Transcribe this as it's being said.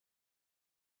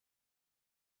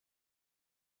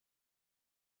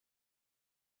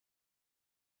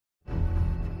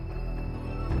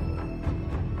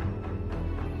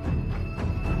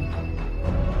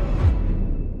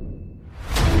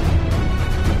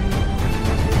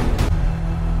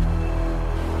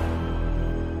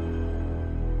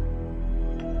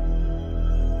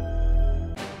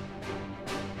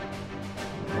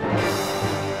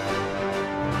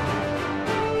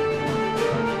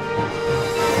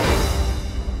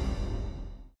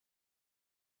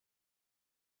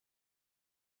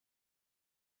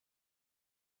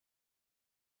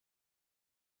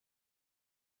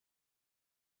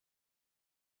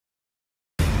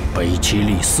北齐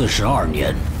历42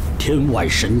年，天外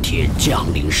神帖降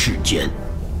临世间，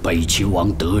北齐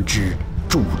王得知，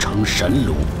铸成神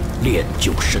炉，炼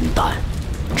就神丹。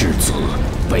至此，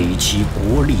北齐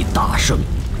国力大盛。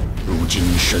如今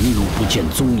神炉不见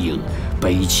踪影，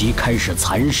北齐开始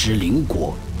蚕食邻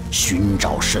国，寻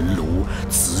找神炉，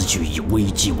此举已危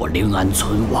及我临安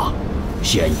存亡。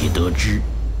现已得知，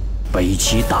北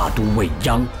齐大都未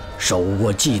央手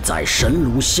握记载神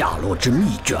炉下落之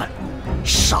密卷，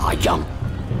杀央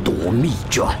夺密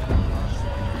卷。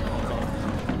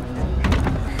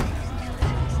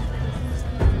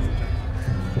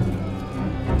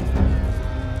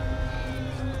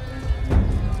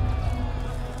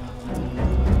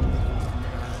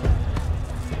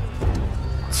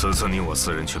此次你我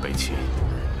四人去北齐，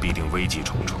必定危机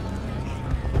重重。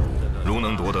如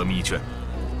能夺得密卷，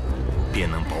便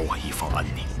能保我一方安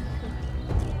宁。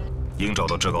应找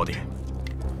到制高点，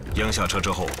央下车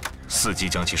之后，伺机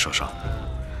将其射杀。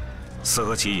四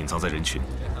和其隐藏在人群，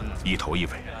一头一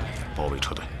尾，包围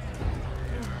车队。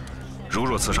如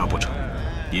若刺杀不成，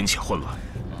引起混乱，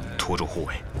拖住护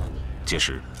卫，届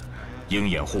时应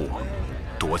掩护我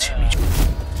夺取密卷。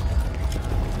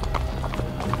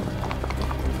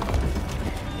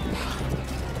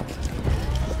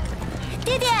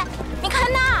 弟弟，你看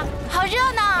那，好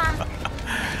热闹啊！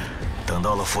等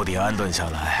到了府邸安顿下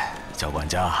来，叫管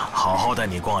家好好带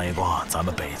你逛一逛咱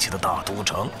们北齐的大都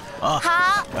城啊！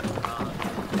好。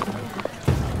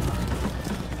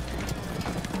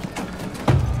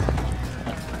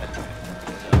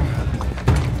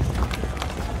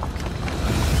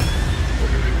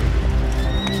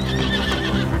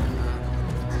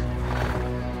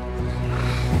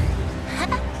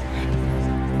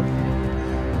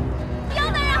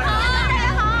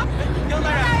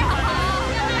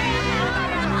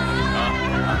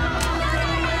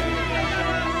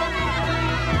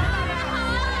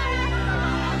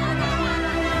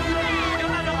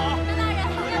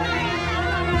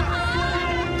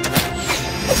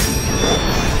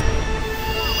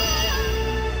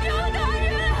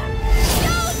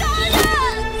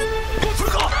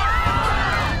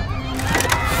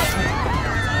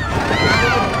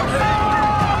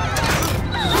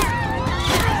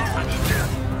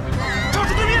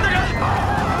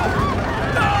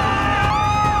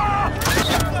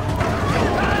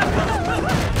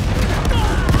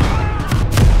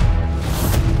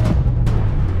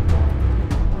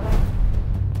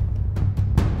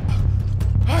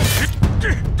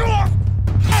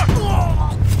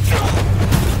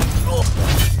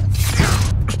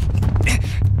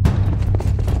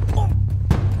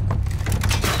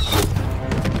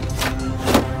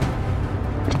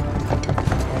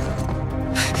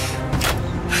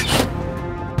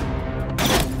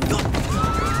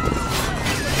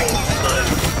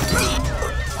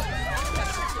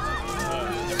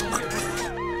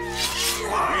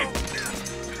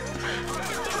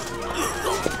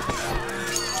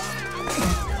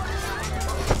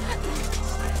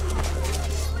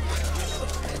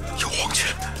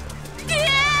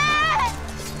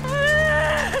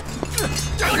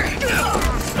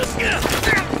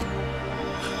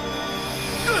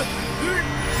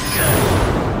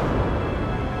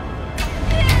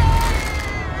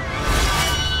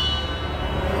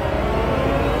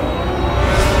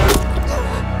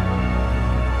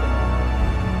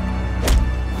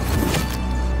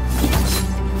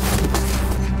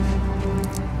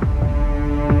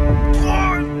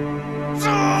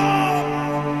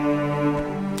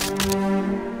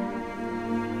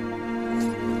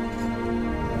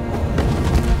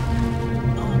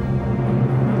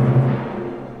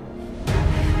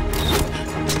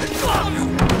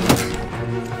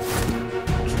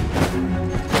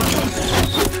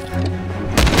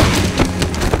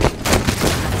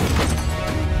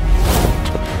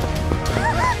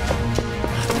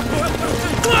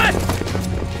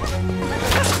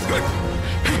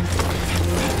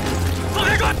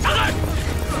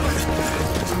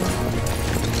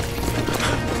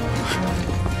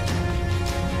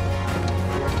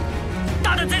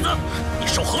你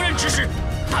受何人指使，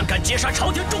胆敢劫杀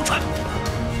朝廷重臣？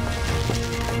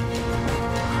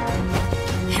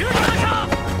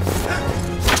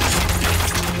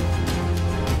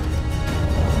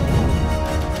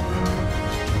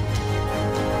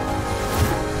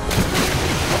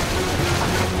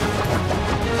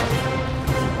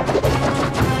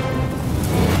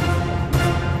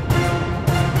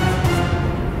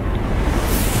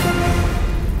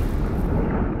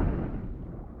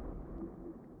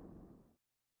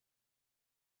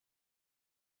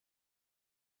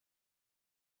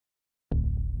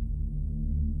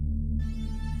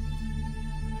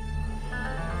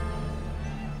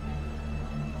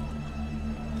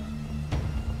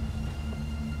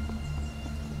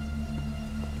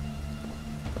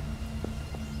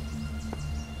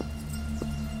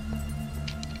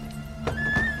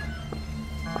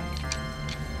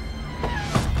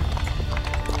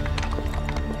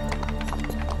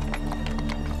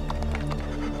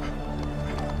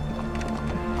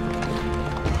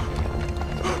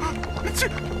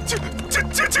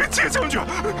杰将军，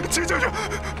杰将军，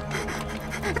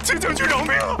杰将军饶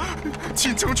命啊！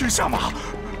请将军下马。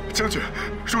将军，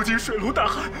如今水陆大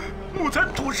旱，木材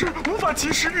土石无法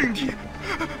及时运抵，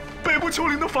北部丘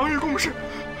陵的防御工事，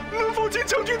能否请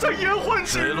将军再延缓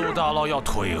几日？水陆大涝要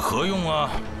腿何用啊？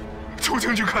求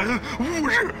将军开恩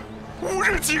，5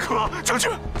日即可。将军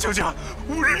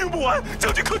，5日用不完，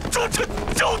将军可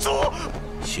交足。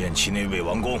限期内未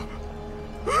完工，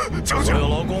将军，所有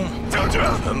劳工将军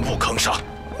全部坑杀。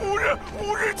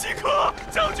5日即可，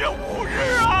将军5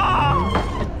日啊！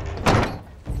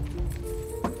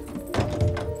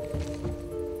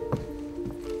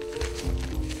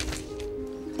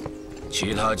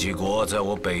其他几国在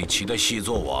我北齐的细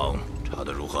作网查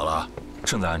得如何了？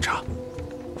正在安查，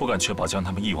不敢确保将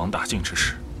他们一网打尽之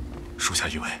时，属下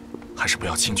以为还是不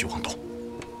要轻举妄动。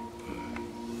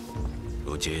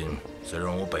如今虽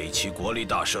然我北齐国力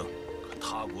大盛，可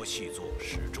他国细作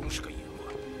始终是个隐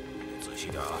患，你仔细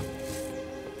点啊！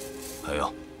还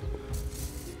有，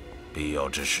必要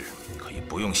之时可以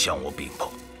不用向我禀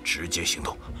报，直接行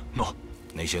动。诺。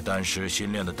那些丹师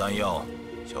新炼的丹药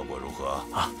效果如何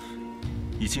啊？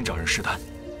已经找人试丹，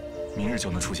明日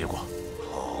就能出结果。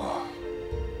好，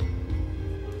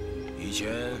以前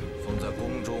封在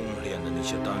宫中炼的那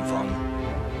些丹方，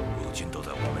如今都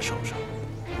在我们手上。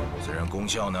虽然功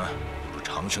效呢不如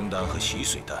长生丹和洗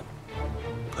髓丹，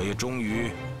可也终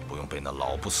于不用被那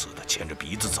老不死的牵着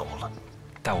鼻子走了。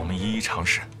待我们一一尝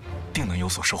试，定能有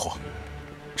所收获。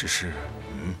只是，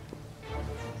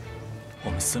我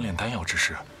们私炼丹药之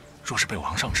事，若是被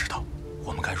王上知道，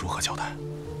我们该如何交代？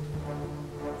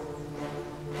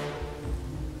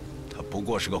他不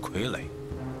过是个傀儡，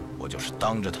我就是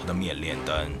当着他的面炼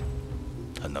丹，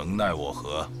他能奈我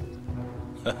何？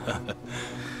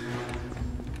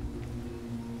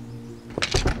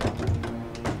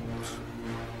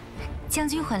将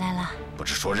军回来了。不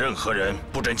是说任何人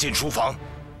不准进书房。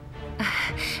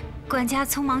管家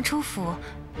匆忙出府，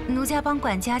奴家帮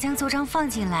管家将奏章放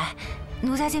进来。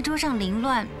奴家见桌上凌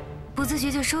乱，不自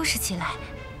觉就收拾起来，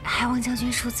还望将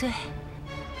军恕罪。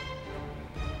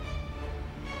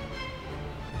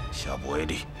下不为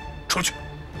例，出去。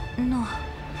诺。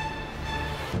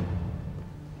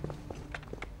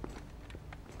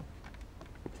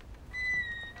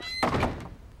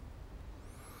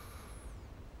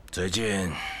最近，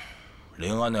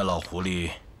临安那老狐狸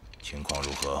情况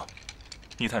如何？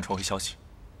密探传回消息，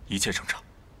一切正常。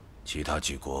其他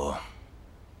几国，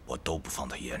我都不放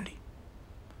在眼里，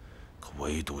可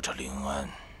唯独这临安，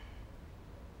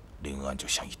临安就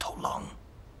像一头狼，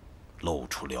露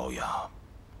出獠牙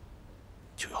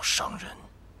就要伤人。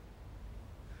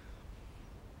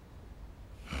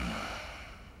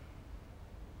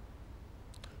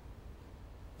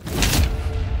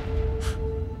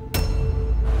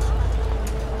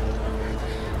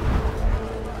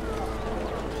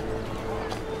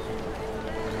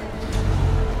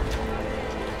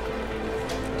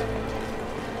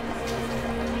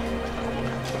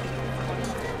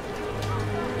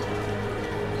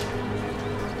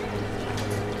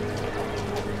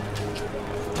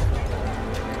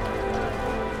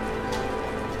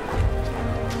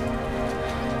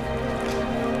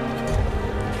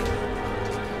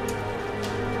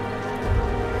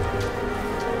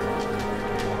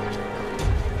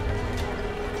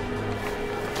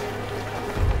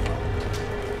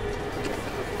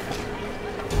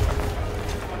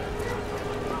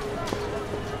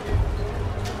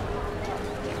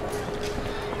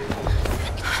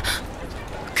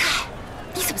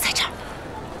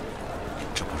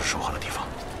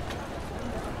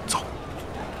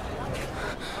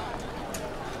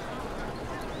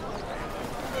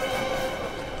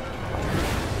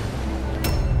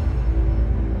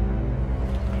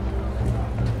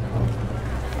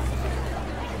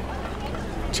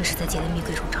这是在杰的密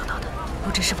柜中找到的，不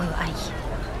知是否有暗意。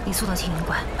你速到青云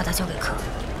馆，把它交给客，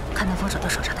看能否找到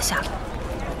手札的下落。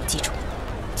记住，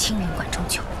青云馆中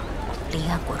求，临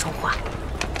安国中花。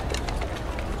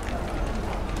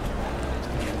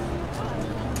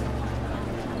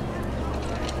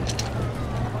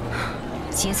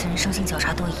杰此人生性狡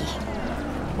诈多疑，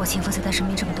我潜伏在他身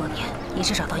边这么多年，也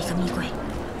只找到一个密柜，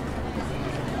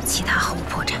其他毫无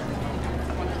破绽。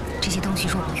这些东西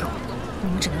若不用，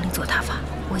你们只能另作他法。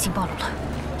我已经暴露了，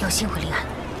要先回临安。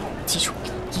记住，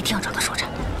一定要找到手札。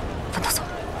分头走。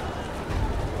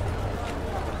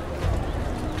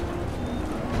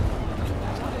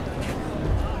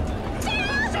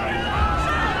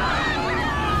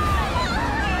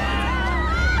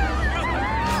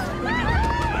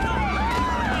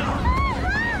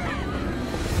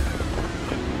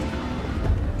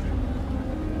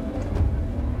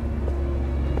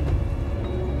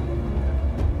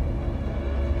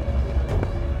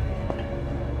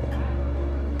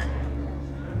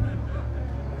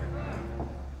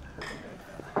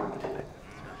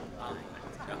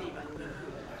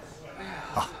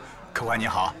官你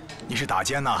好，你是打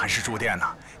尖呢还是住店呢？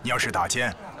你要是打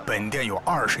尖，本店有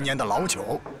20年的老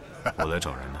酒。我来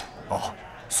找人呢。哦，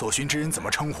所寻之人怎么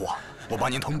称呼啊？我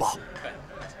帮您通报。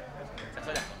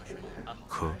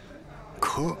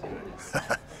柯，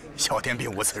小店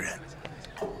并无此人。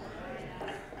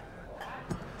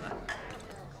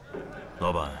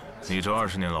老板，你这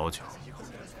20年老酒，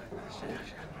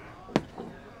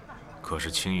可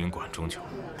是青云馆中酒。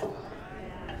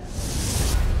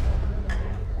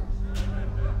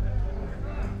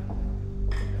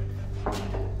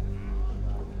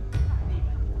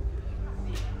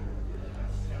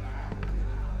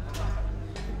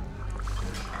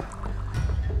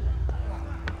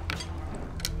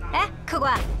客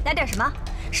官，来点什么？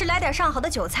是来点上好的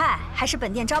酒菜，还是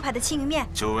本店招牌的青鱼面？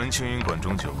久闻青云馆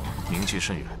中酒，名气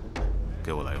甚远，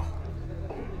给我来一壶。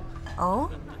哦，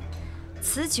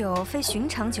此酒非寻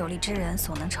常酒力之人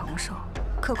所能承受，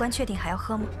客官确定还要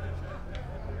喝吗？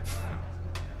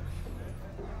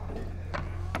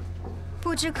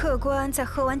不知客官在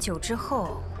喝完酒之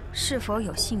后，是否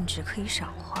有兴致可以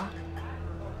赏花？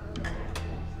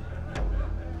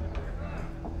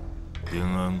临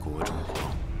安国中花。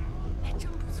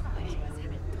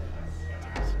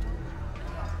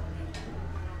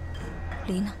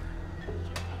梨呢？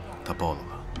他暴露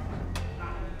了。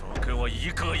都给我一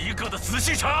个一个的仔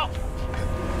细查！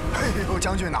哎呦，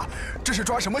将军呐，这是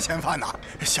抓什么嫌犯呐？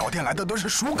小店来的都是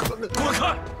熟客。滚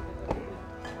开！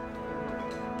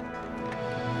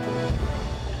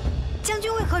将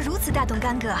军为何如此大动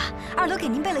干戈啊？二楼给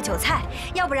您备了酒菜，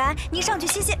要不然您上去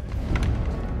歇歇。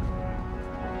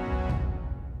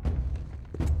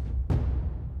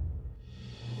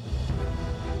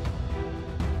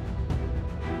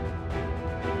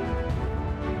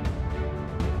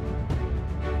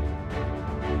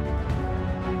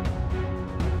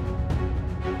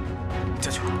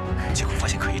将军，结果发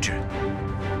现可疑之人。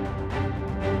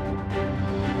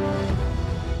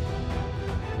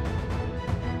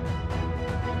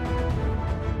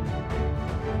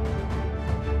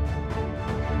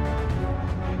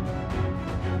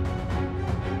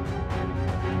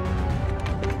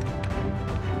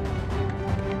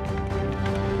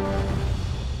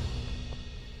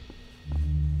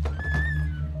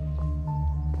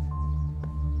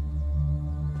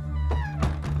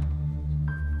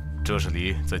这是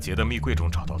梨在杰的密柜中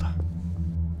找到的。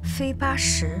非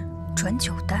80转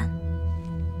9单，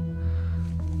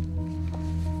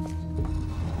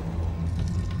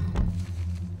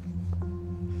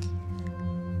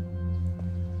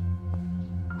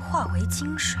化为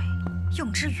金水，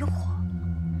用之于火。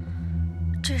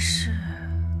这是？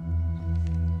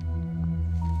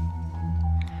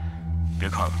别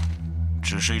看了，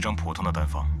只是一张普通的单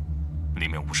方，里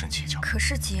面无甚蹊跷。可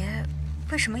是杰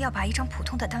为什么要把一张普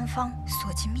通的单方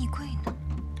锁进密柜呢？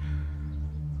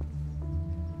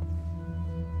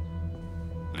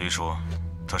梨说，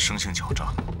他生性狡诈，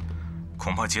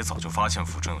恐怕杰早就发现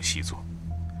府中有细作，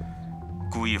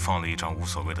故意放了一张无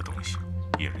所谓的东西，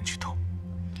引人去偷。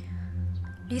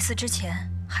离死之前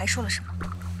还说了什么？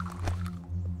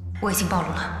我已经暴露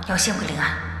了，要先回临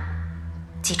安。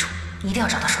记住，一定要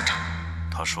找到首长。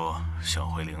他说想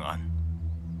回临安。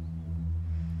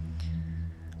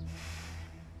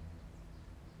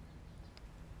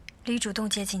李主动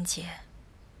接近杰，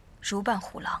如伴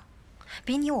虎狼，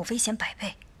比你我危险100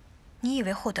倍。你以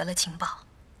为获得了情报，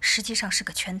实际上是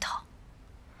个圈套。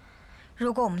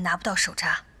如果我们拿不到手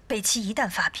札，北齐一旦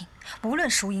发兵，无论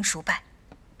孰赢孰败，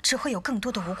只会有更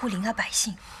多的无辜临安百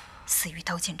姓死于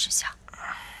刀剑之下。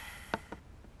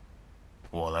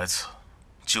我来此，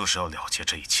就是要了结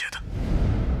这一切的。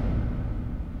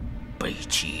北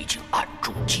齐已经暗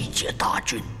中集结大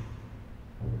军，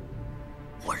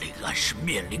我临安是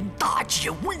面临大劫，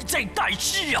危在旦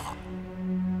夕呀！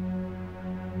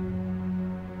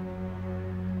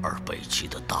而北齐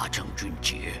的大将军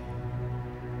杰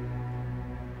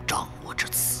掌握着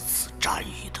此次战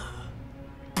役的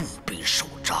步兵手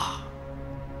札，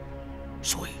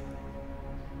所以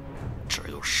只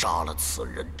有杀了此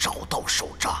人，找到手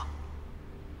札，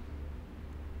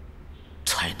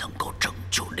才能够拯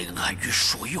救临安于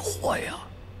水火呀！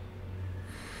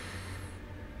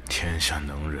天下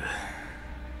能人，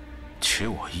缺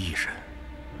我一人。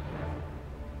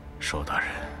邵大人，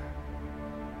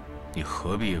你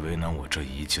何必为难我这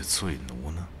一介罪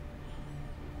奴呢？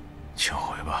请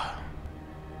回吧。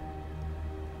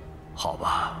好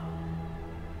吧，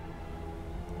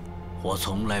我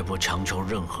从来不强求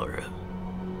任何人，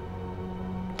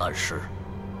但是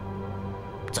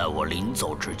在我临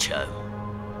走之前，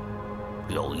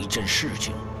有一件事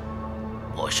情，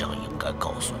我想应该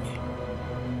告诉你。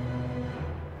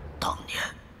当年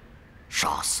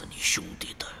杀死你兄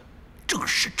弟的正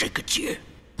是这个劫。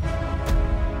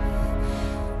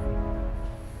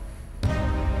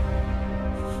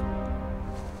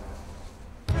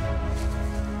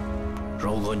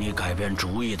如果你改变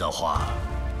主意的话，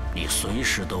你随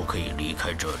时都可以离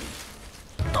开这里，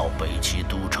到北齐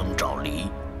都城找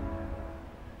黎。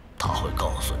他会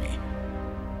告诉你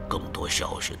更多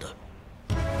消息的。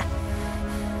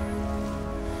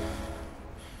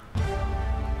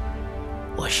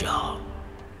我想，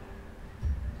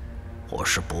我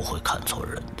是不会看错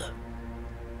人的。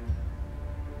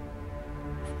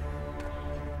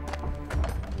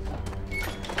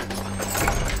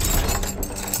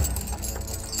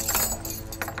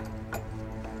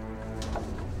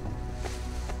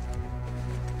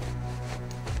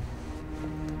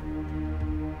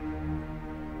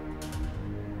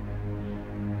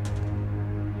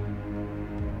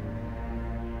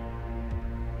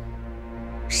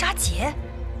杀劫？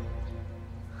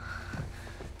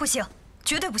不行，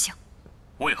绝对不行！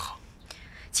为何？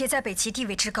劫在北齐地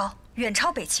位之高，远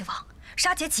超北齐王，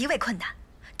杀劫极为困难。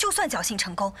就算侥幸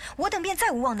成功，我等便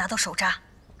再无望拿到手札。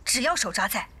只要手札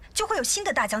在，就会有新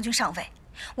的大将军上位。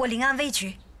我临安危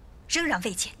局仍然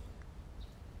未解。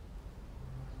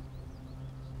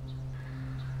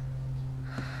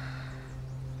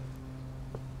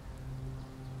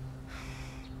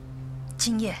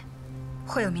今夜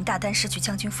会有名大丹师去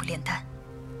将军府炼丹，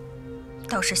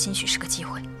到时兴许是个机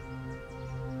会。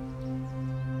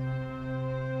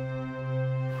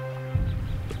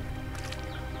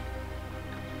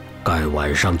该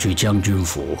晚上去将军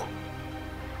府，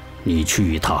你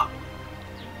去一趟。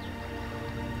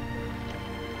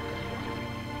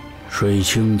水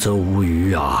清则无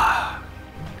鱼啊。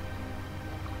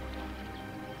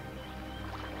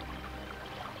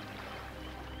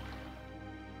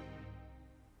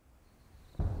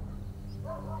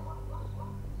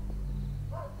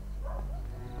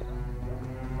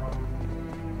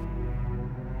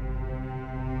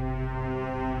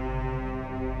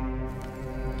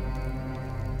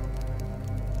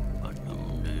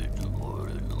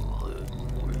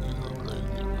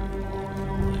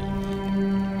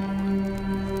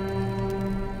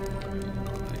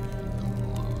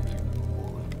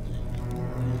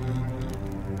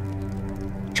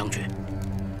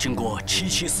经过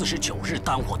7749日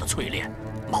丹火的淬炼，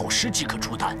卯时即可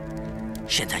出丹。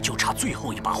现在就差最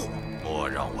后一把火，莫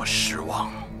让我失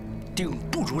望。定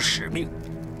不辱使命。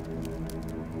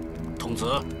童子，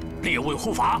列位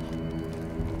护法。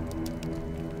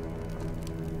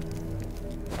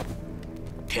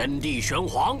天地玄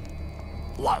黄，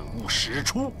万物始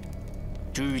出，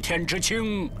聚天之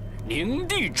清，凝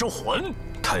地之魂。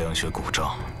太阳穴鼓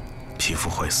胀，皮肤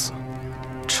坏死，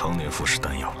常年服食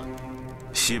丹药。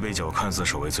西北角看似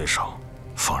守卫最少，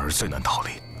反而最难逃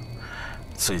离。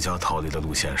最佳逃离的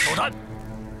路线是守丹。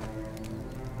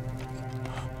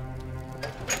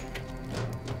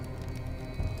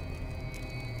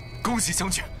恭喜将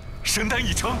军，神丹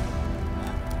已成。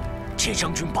借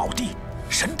将军宝地，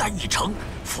神丹已成，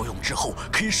服用之后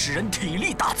可以使人体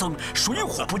力大增，水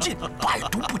火不进，百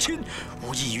毒不侵，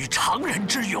无异于常人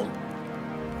之勇。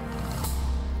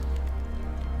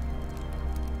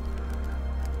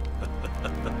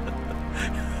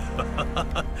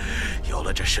有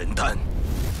了这神丹，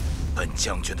本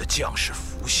将军的将士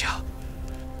服下，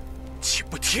岂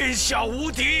不天下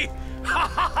无敌？哈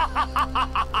哈哈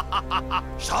哈哈哈！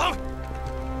赏！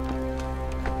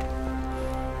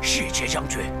是借将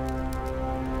军。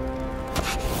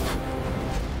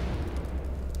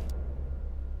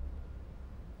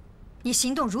你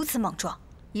行动如此莽撞，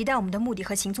一旦我们的目的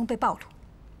和行踪被暴露，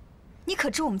你可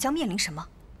知我们将面临什么？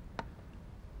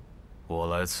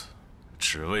我来此，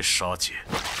只为杀劫。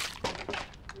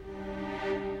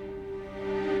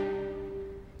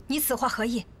你此话何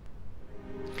意？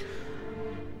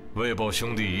为报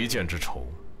兄弟一箭之仇，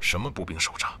什么步兵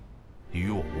手札，与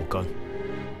我无干。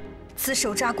此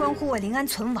手札关乎我临安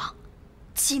存亡，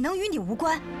岂能与你无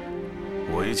关？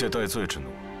我一介戴罪之奴，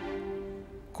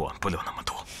管不了那么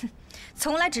多。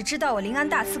从来只知道我临安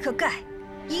大刺客盖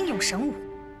英勇神武，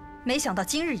没想到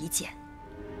今日一见，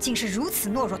竟是如此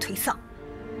懦弱颓丧。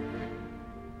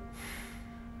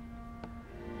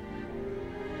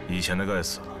以前的盖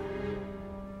死了，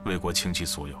为国倾其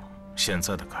所有；现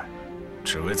在的盖，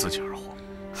只为自己而活。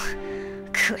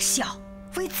可笑，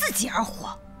为自己而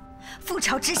活，覆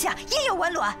巢之下焉有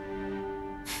完卵？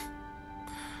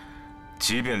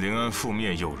即便临安覆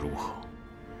灭又如何？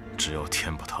只要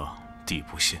天不塌，地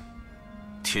不陷，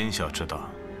天下之大，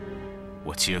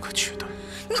我皆可取代。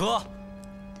哥，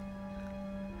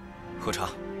喝茶。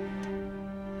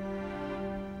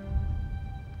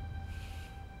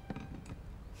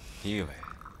你以为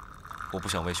我不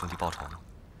想为兄弟报仇吗？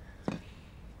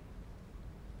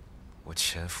我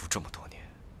潜伏这么多年，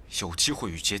有机会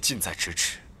与劫近在咫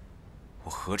尺，我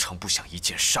何尝不想一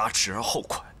剑杀之而后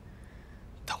快？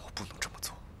但我不能这么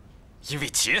做，因为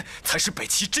劫才是北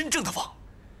齐真正的王。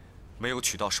没有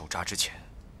取到手札之前，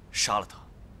杀了他，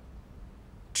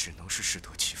只能是适得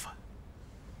其反。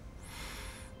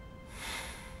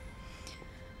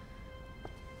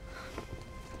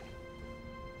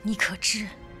你可知，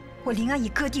我临安已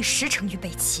割地10城于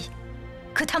北齐，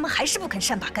可他们还是不肯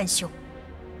善罢甘休。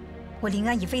我临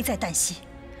安已危在旦夕，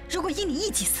如果因你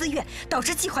一己私怨，导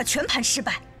致计划全盘失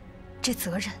败，这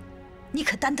责任，你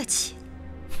可担得起？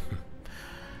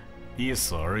一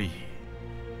死而已。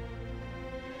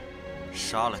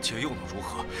杀了劫又能如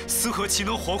何？思和岂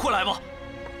能活过来吗？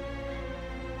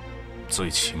最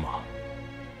起码，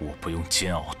我不用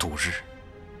煎熬度日。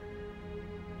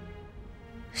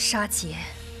杀劫，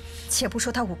且不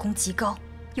说他武功极高，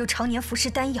又常年服食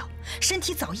丹药，身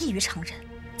体早异于常人，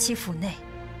其府内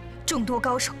众多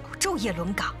高手昼夜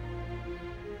轮岗。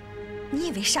你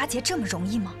以为杀劫这么容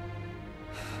易吗？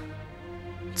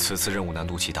此次任务难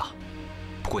度极大，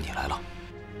不过你来了，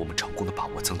我们成功的把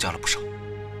握增加了不少。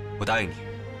我答应你，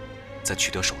在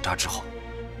取得手札之后，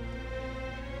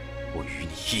我与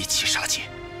你一起杀劫。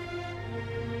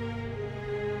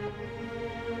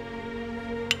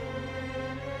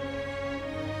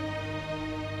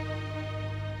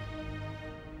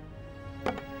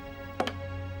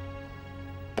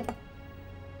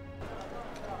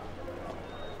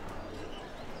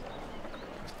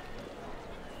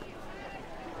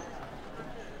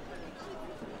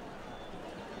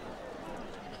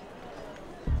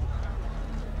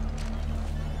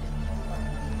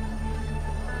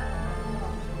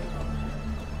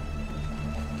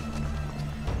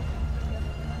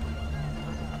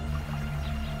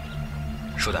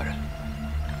舒大人，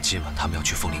今晚他们要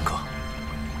去凤林阁。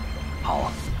好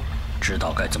啊，知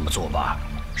道该怎么做吧？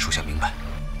属下明白。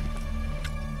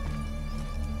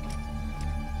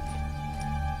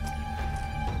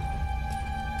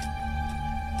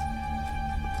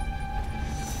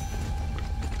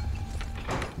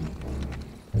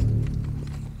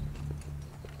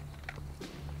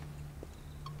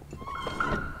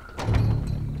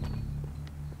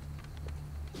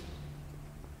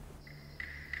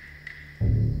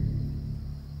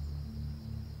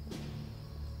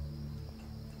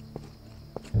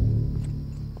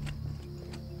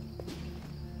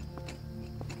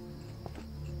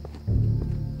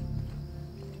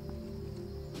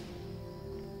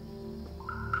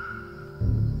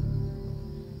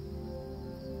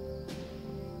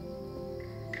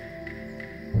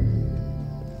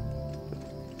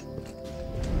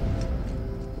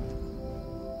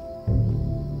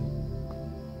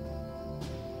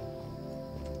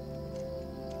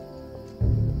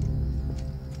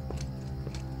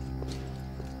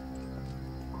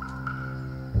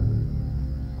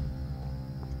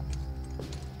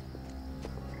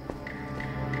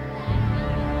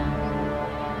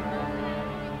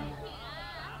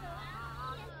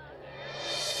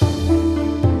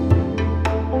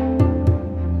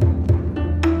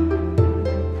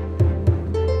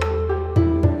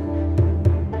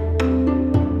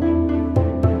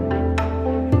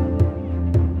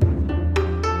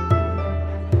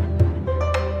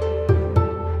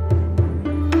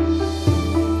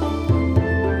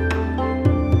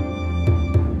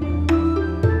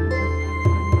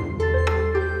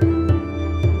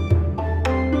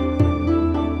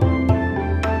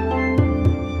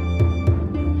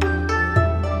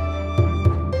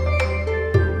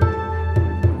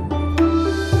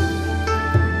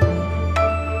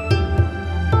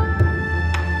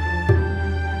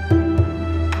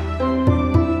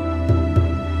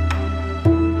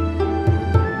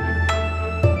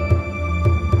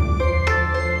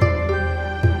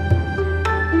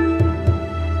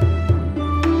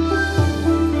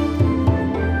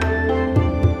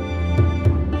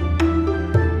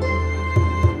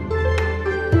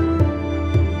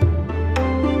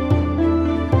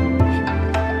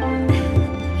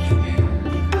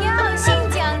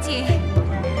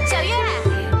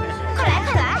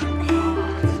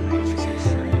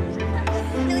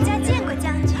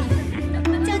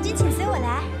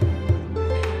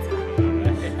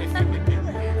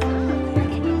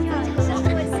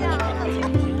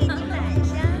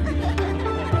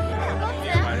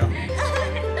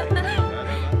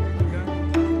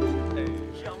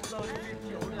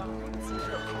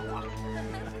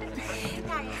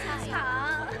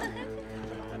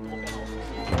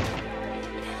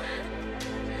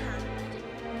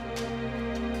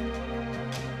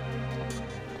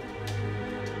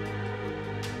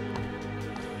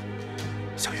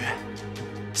小月，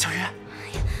小月，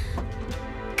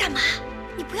干嘛？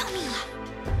你不要命了？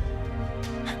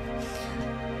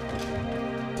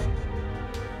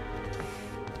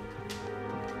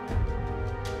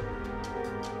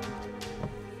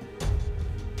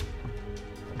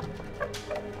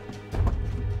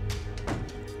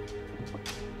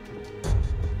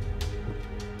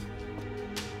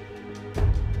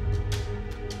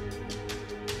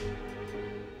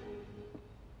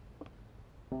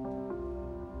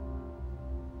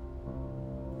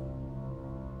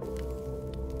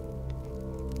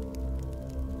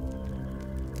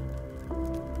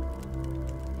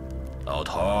老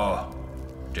头儿，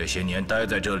这些年待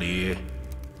在这里，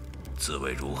滋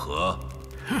味如何？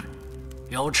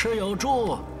有吃有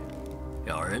住，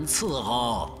有人伺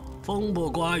候，风不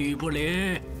刮雨不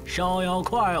淋，逍遥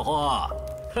快活。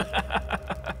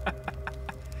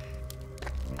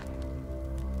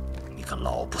你个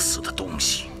老不死的东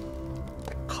西，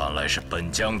看来是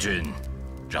本将军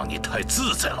让你太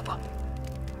自在了吧？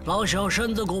老朽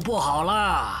身子骨不好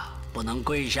了，不能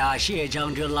跪下谢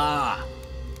将军啦。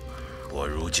我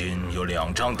如今有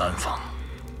2张丹方，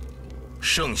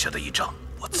剩下的1张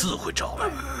我自会找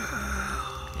来。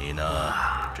你呢，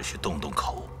只需动动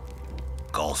口，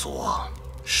告诉我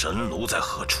神炉在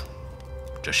何处。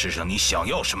这世上你想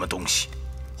要什么东西，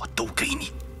我都给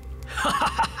你。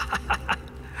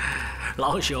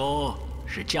老朽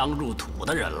是将入土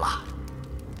的人了，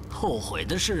后悔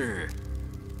的事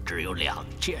只有2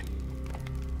件：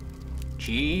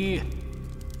其一，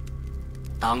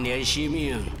当年惜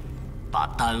命把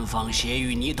丹方携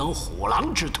于你等虎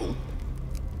狼之徒；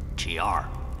其二，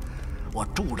我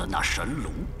住了那神炉，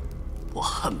我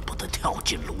恨不得跳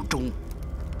进炉中，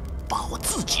把我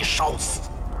自己烧死。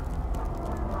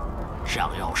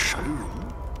想要神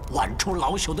炉剜出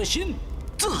老朽的心，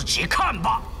自己看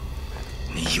吧。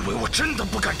你以为我真的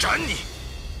不敢斩你？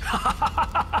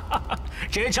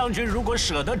这将军如果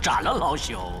舍得斩了老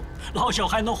朽，老朽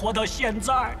还能活到现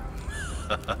在。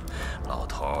老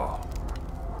头儿，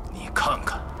你看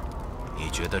看，你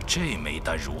觉得这枚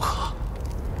丹如何？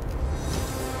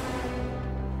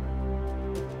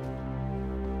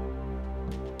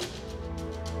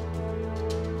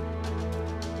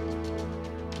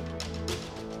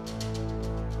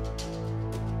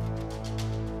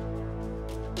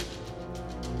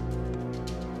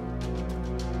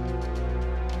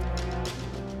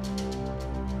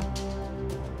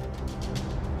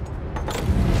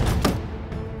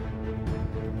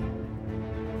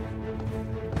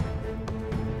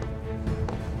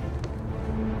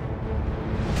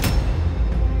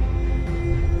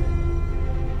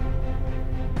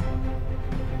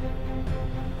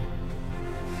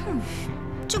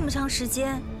这么长时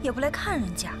间也不来看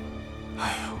人家。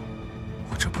哎呦，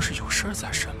我这不是有事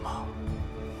在身吗？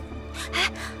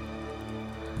哎，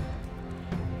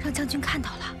让将军看到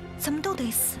了，咱们都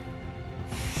得死。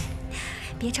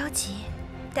别着急，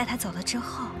待他走了之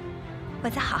后，我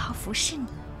再好好服侍你。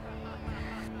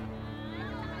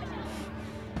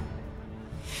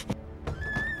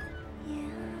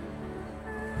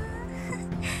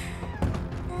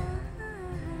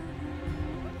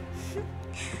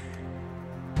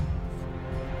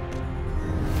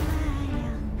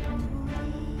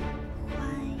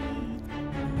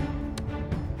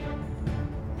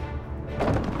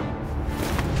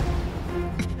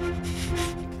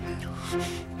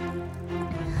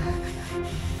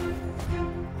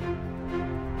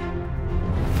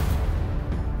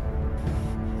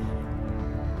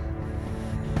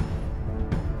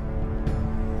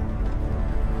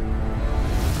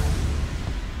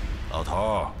老头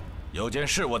儿，有件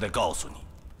事我得告诉你，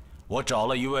我找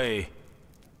了一位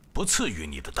不次于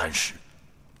你的丹师，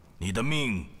你的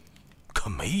命可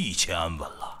没以前安稳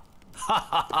了。哈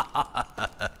哈哈哈哈！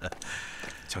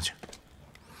将军，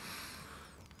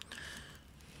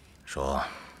说，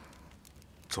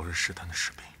昨日试丹的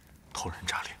士兵偷人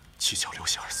扎脸，7脚流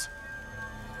血而死。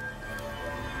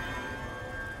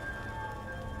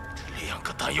这2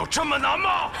个丹有这么难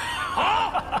吗？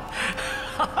啊！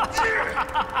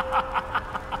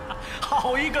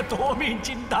好一个夺命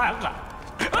金丹啊！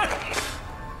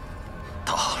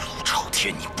大陆朝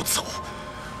天你不走，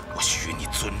我许你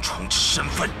尊崇之身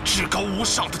份、至高无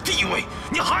上的地位，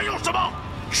你还有什么？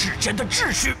世间的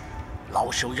秩序，老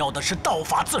朽要的是道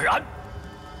法自然。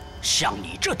像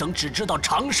你这等只知道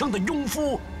长生的庸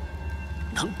夫，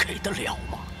能给得了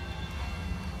吗？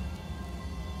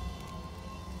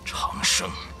长生？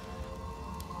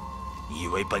你以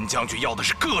为本将军要的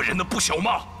是个人的不朽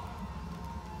吗？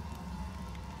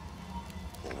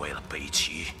我为了北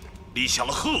齐立下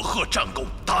了赫赫战功，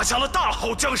打下了大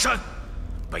好江山。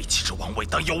北齐之王位，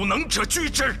当有能者居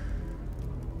之。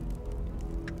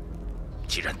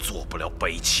既然做不了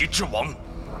北齐之王，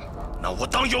那我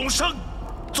当永生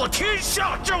做天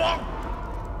下之王。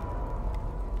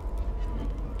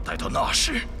待到那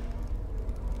时，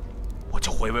我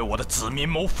就会为我的子民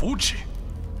谋福祉，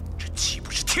这岂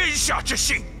不是天下之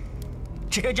幸？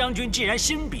杰将军既然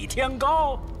心比天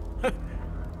高，哼，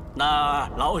那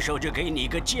老手就给你一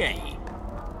个建议：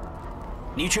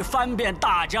你去翻遍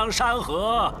大江山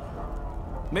河，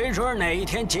没准哪一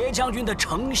天杰将军的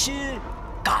诚心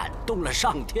感动了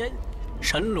上天，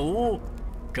神炉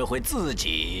这会自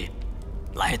己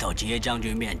来到杰将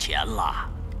军面前了。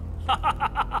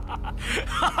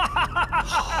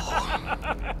好，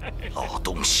老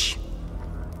东西，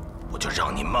我就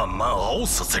让你慢慢熬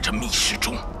死在这密室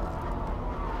中，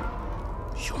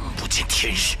永不见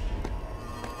天日。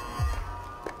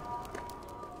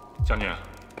将军，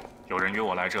有人约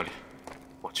我来这里，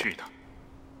我去一趟。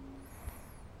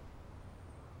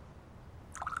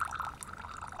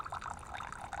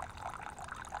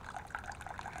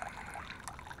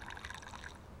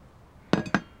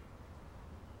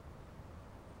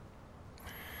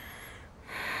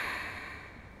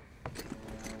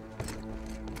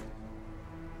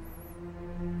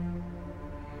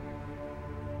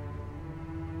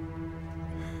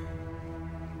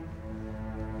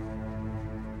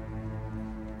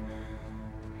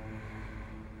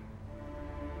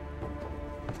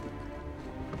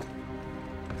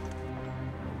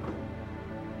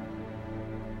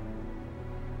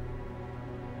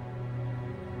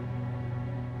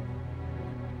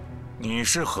你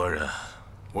是何人？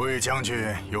我与将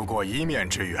军有过一面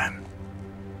之缘，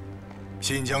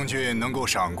信将军能够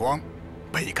赏光，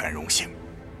倍感荣幸。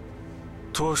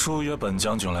托书约本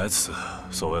将军来此，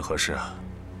所为何事啊？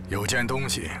有件东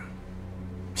西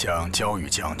想交与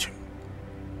将军，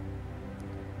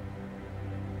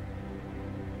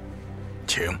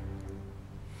请。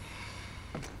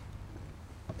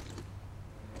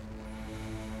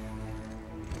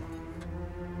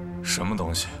什么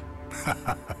东西？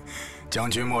将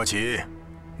军莫急，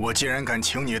我既然敢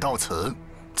请你到此，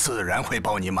自然会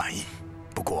报你满意。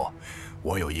不过，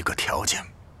我有一个条件，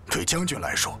对将军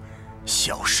来说，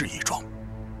小事一桩。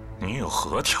你有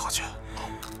何条件？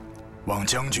望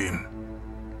将军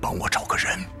帮我找个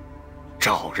人。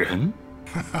找人？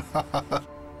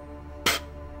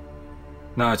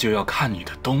那就要看你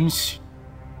的东西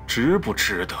值不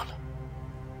值得了。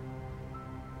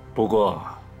不过，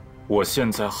我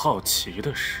现在好奇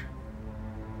的是，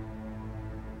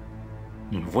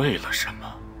你为了什么？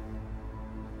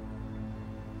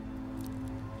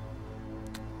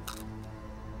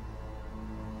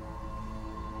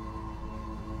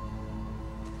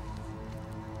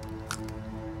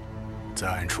在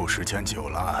暗处时间久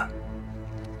了，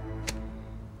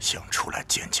想出来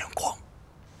见见光。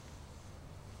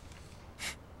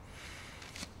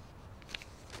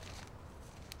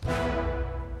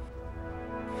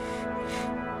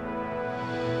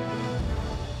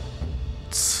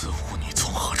此物你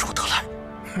从何处得来？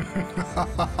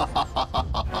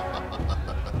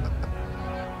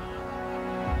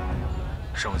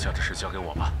剩下的事交给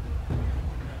我吧，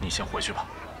你先回去吧。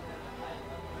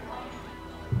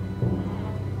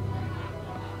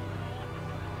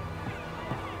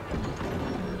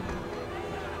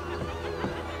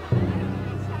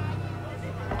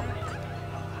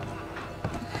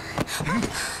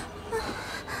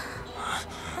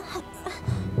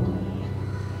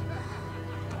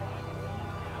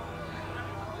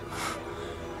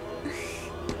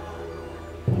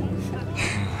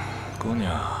姑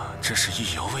娘，这是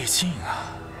意犹未尽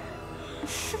啊，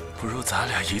不如咱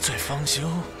俩一醉方休。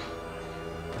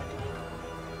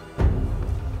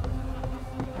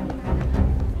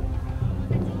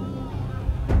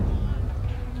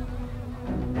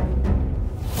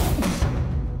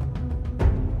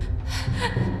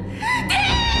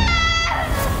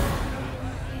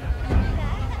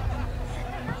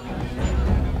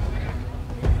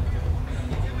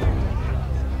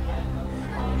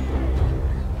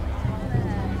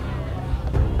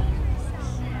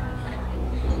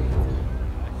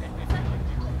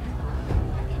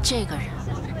这个人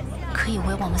可以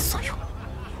为我们所用。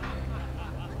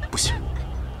不行，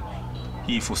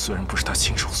义父虽然不是他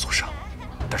亲手所杀，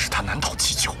但是他难逃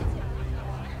其咎。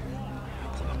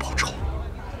我们报仇，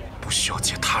不需要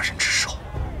借他人之手。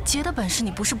劫的本事你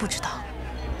不是不知道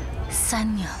，3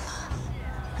年了，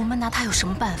我们拿他有什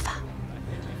么办法？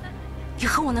以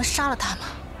后我能杀了他吗？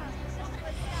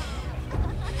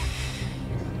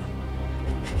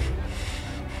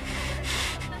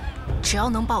只要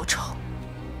能报仇，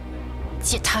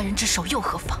借他人之手又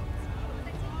何妨？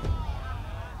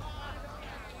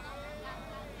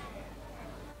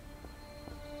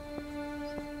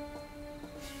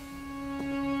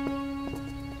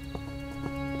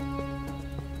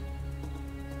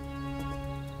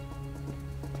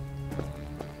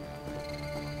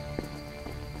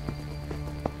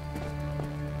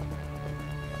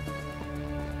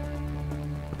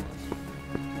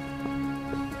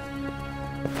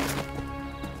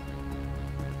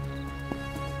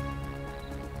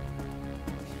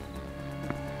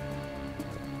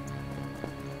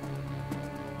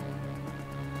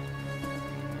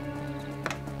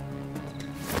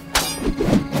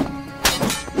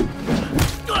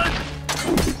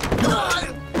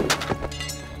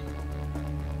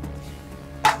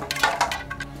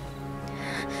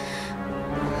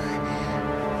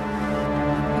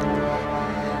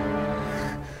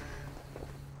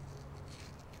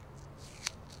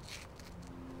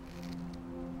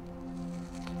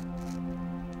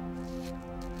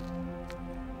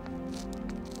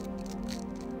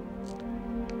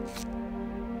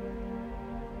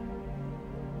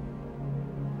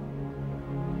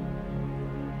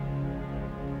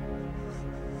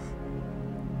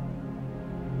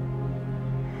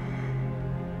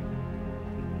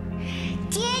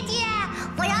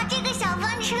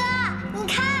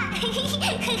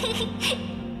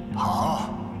好，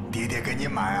爹爹给你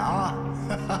买啊！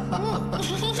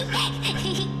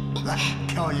来，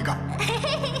挑一个，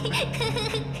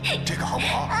这个好不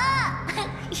好？啊，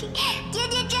爹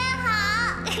爹真好。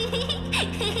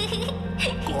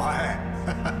乖。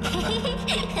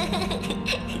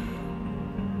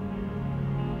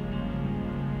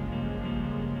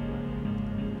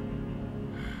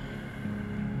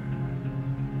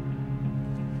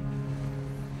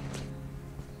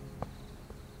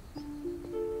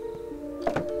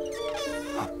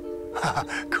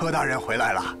柯大人回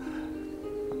来了。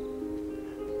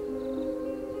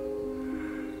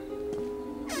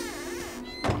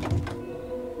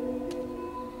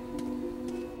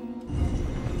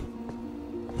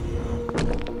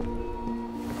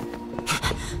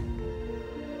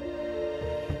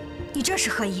你这是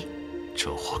何意？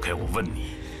这话该我问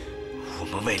你。我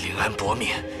们为临安搏命，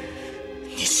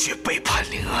你却背叛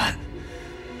临安。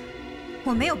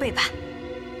我没有背叛。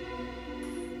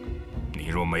你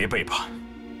若没背叛，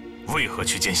为何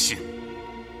去见信？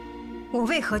我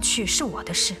为何去是我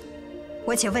的事。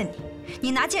我且问你，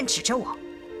你拿剑指着我，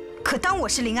可当我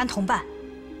是临安同伴？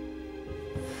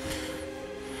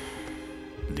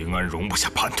临安容不下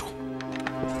叛徒，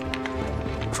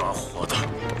抓活的。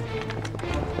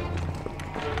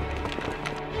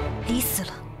李死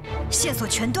了，线索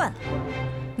全断了。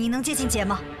你能接近劫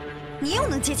吗？你又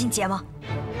能接近劫吗？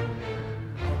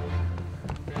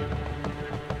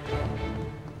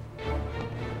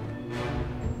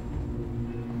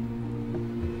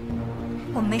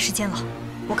我们没时间了，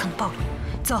我可能暴露。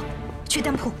走，去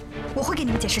店铺，我会给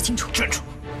你们解释清楚。站住！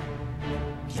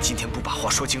你今天不把话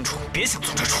说清楚，别想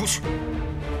从这出去。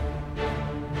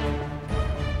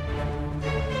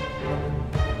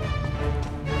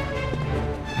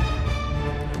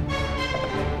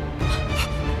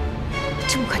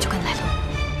这么快就跟来了？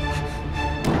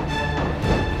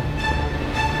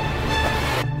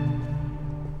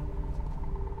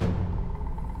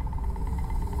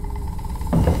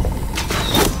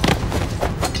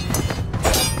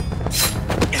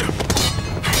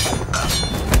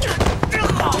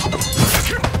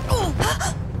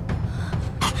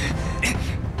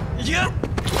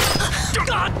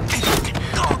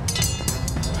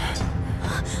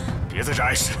别在这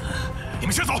碍事，你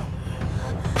们先走。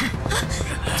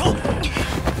走！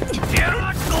别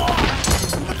乱说！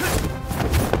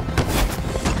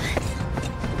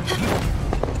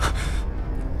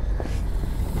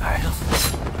来呀！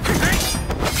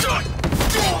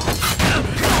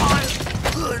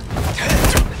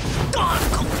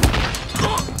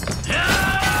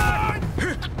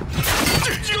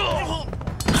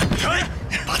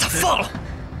把他放了！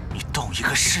你动一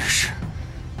个试试。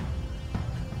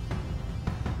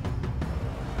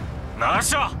拿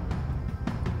下！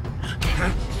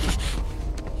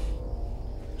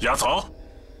押走！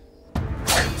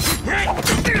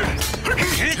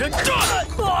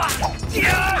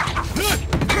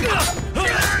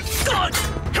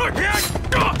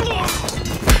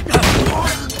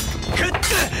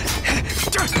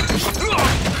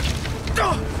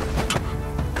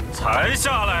才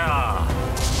下来啊！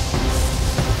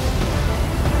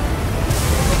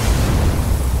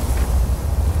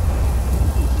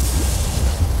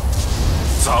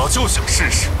早就想试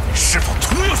试你是否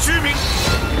徒有虚名。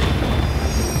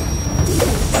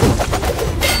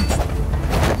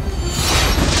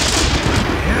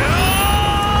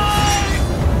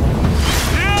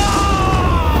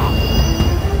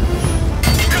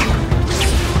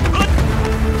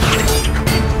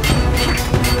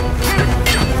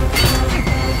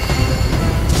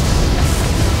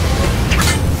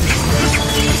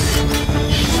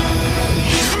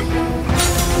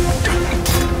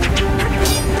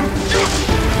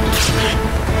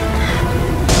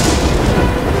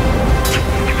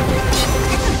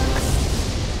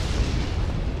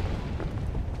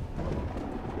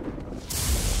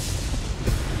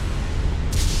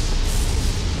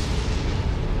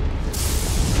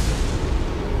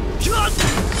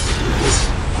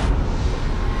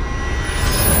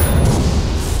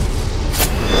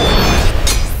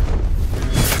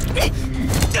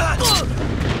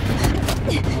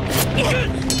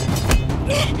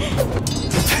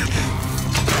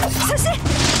小心！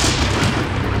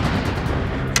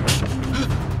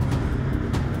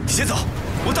你先走，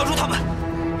我挡住他们。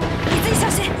你自己小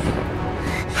心！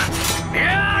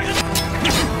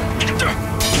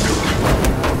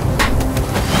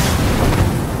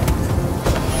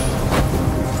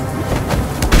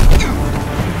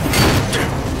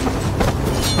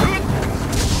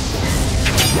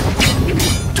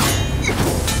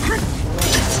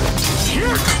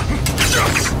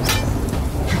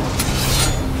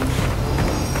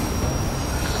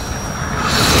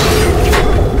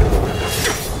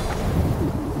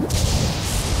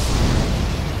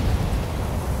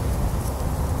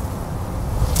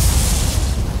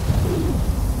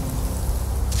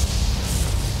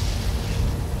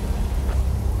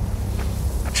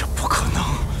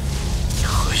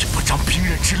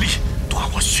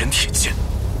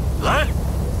来，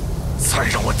再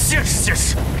让我见识见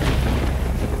识。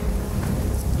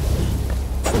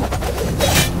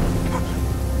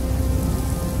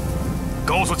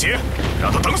告诉姐，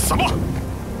让他等死吧。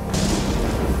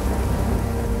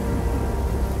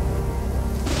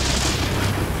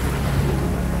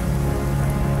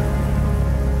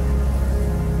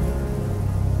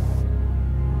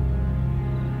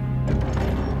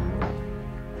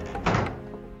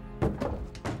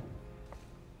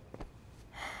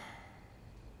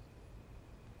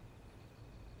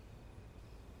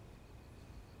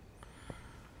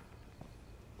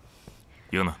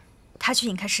英呢？他去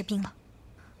引开士兵了。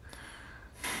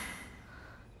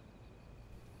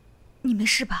你没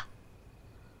事吧？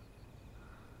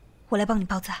我来帮你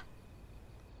包扎。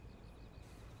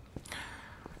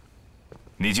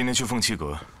你今天去凤栖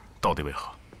阁，到底为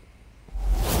何？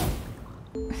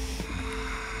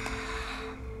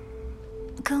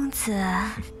公子，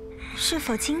是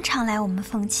否经常来我们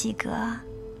凤栖阁？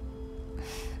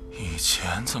以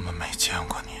前怎么没见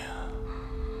过你？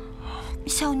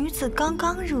小女子刚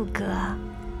刚入阁，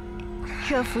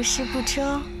若服侍不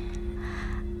周，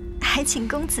还请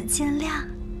公子见谅。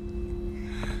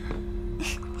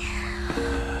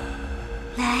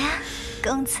来啊，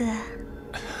公子，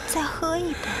再喝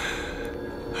一杯。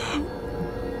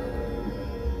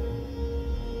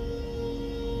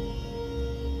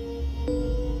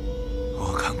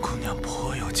我看姑娘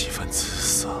颇有几分姿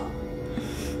色，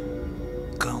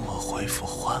跟我回府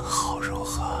欢好如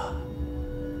何？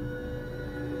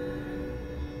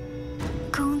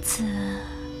公子，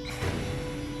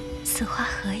此话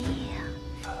何意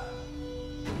啊？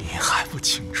你还不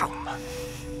清楚吗？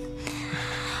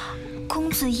公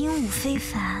子英武非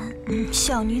凡，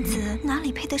小女子哪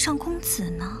里配得上公子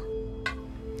呢？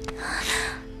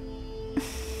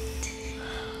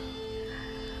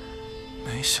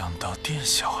没想到店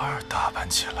小二打扮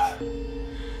起来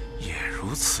也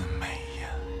如此美艳。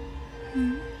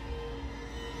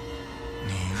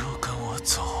你若跟我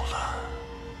走了，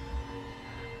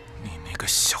你那个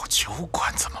小酒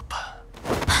馆怎么办？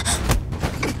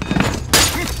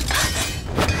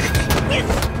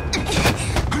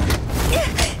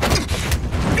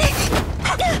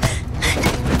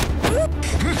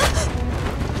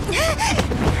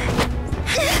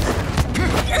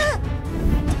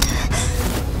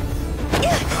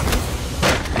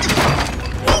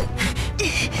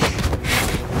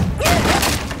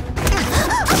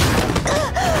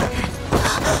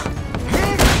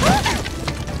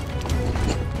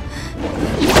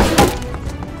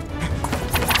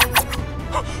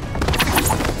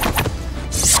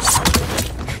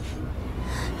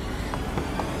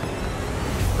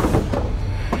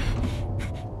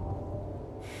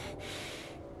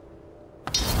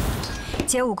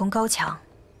姐武功高强，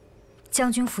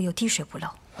将军府又滴水不漏，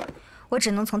我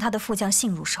只能从他的副将信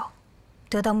入手，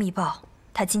得到密报，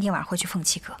他今天晚上会去凤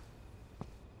栖阁。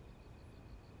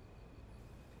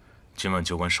今晚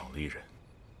酒馆少了一人，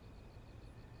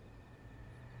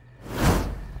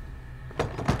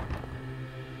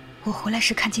我回来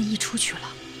时看见羿出去了，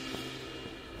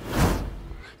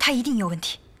他一定有问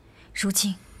题。如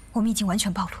今我们已经完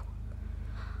全暴露，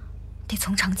得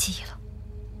从长计议了。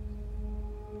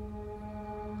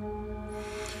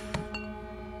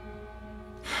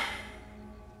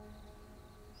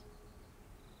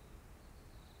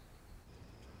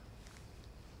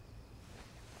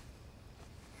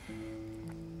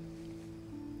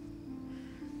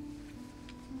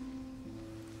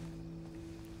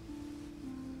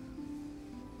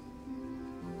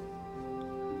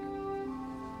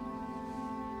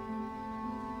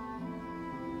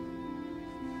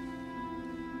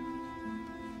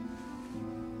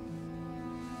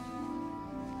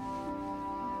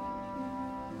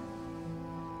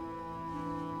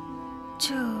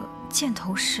这箭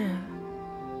头是？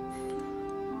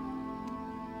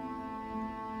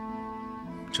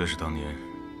这是当年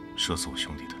射死我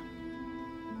兄弟的。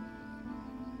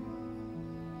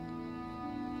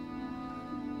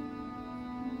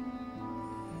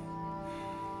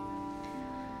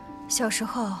小时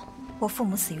候，我父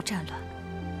母死于战乱，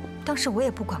当时我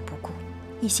也不管不顾，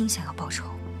一心想要报仇。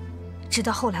直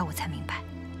到后来我才明白，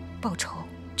报仇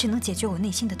只能解决我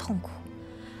内心的痛苦，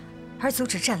而阻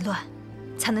止战乱，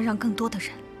才能让更多的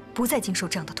人不再经受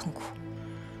这样的痛苦。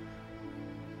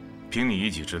凭你一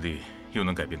己之力，又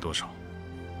能改变多少？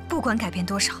不管改变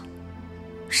多少，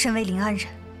身为临安人，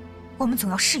我们总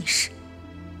要试一试。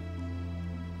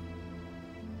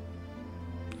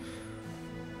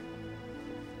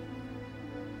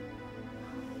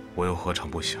我又何尝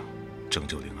不想拯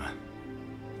救临安？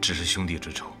只是兄弟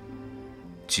之仇，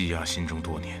积压心中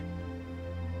多年，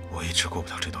我一直过不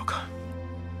了这道坎。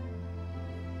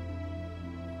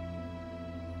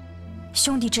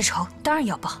兄弟之仇当然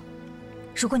要报。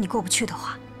如果你过不去的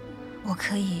话，我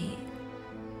可以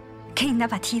给你拿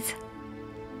把梯子。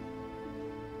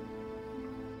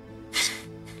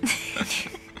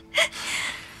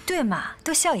对嘛，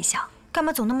多笑一笑，干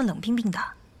嘛总那么冷冰冰的？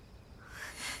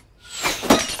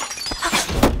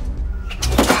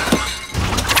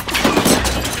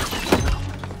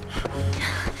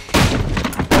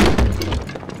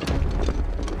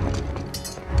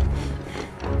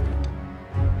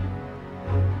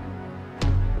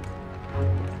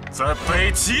在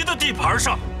北齐的地盘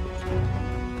上，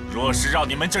若是让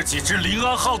你们这几只临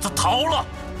安耗子逃了，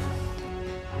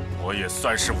我也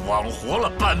算是枉活了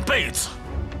半辈子。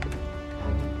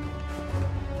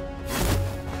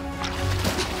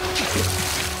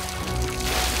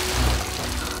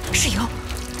室友，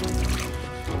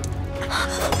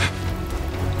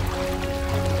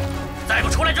再不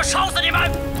出来就烧死你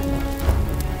们！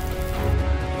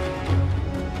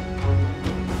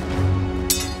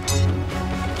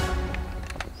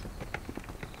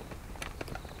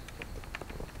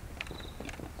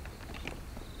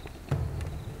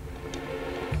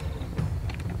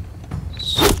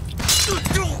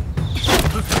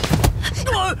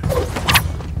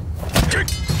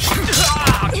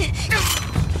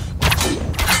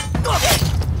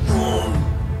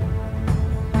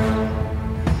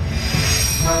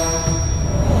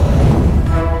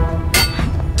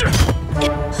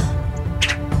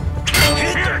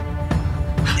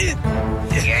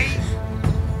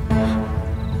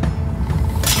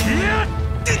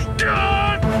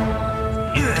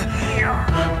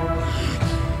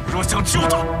若想救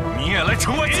他，你也来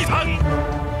城外祭坛。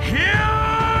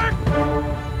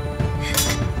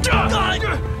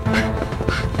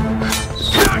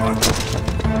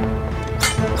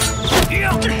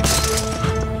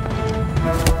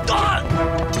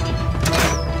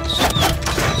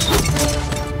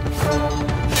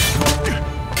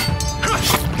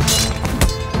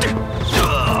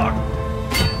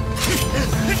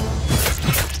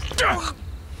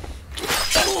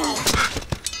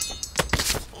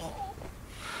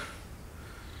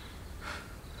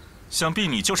想必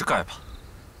你就是盖吧？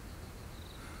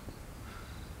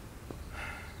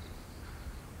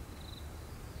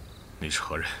你是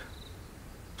何人？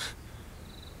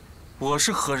我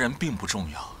是何人并不重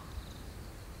要，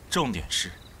重点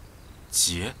是，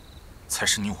劫才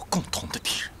是你我共同的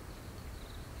敌人。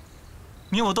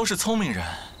你我都是聪明人，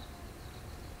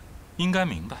应该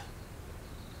明白，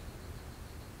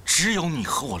只有你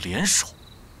和我联手，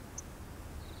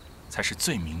才是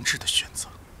最明智的选择。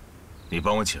你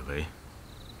帮我解围，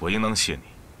我应当谢你。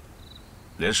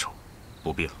联手，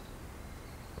不必了。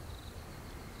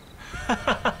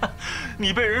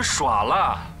你被人耍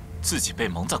了，自己被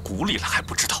蒙在鼓里了还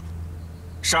不知道。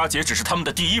杀劫只是他们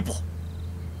的第一步。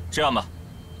这样吧，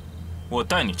我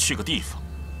带你去个地方，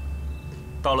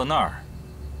到了那儿，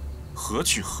何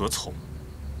去何从，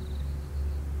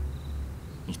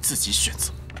你自己选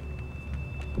择。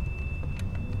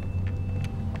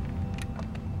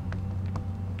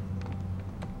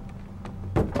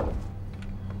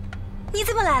你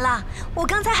怎么来了？我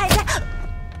刚才还在……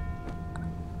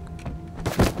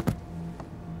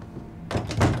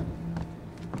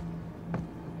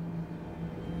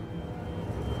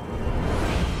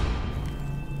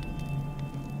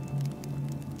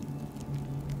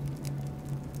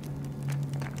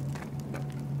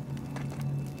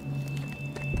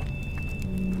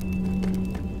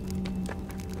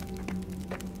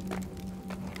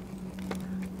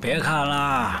别看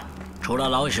了，除了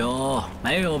老朽，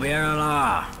没有别人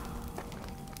了。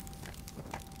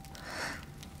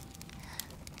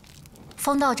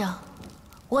方道长，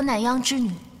我乃央之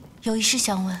女，有一事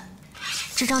想问。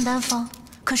这张丹方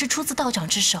可是出自道长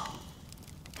之手？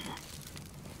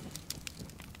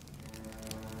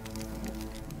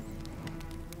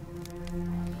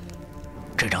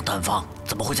这张丹方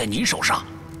怎么会在你手上？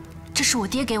这是我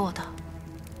爹给我的。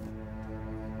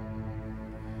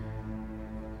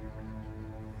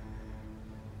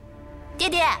爹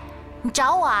爹，你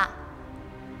找我啊？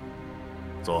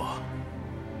坐。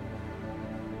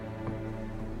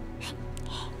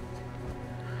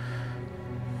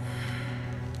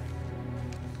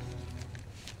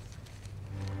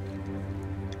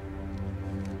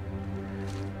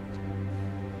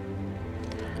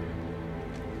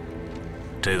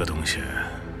这个东西，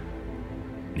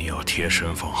你要贴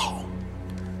身放好，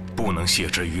不能泄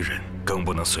之于人，更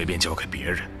不能随便交给别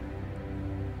人。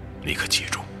你可记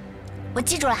住？我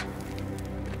记住了。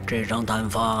这张丹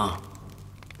方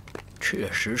确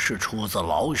实是出自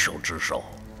老朽之手。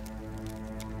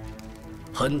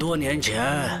很多年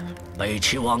前，北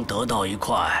齐王得到一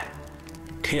块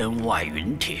天外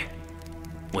云帖，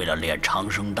为了炼长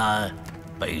生丹，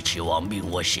北齐王命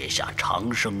我写下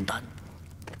长生丹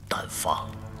方，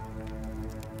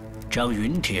将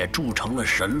陨铁铸成了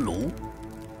神炉。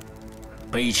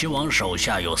北齐王手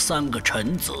下有3个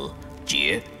臣子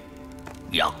桀、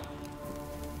鞅、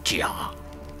贾，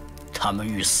他们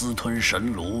欲私吞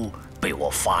神炉，被我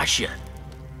发现，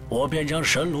我便将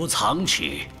神炉藏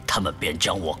起，他们便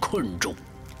将我困住，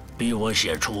逼我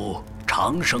写出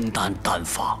长生丹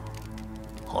方。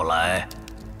后来，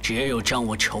桀又将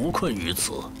我囚困于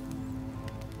此。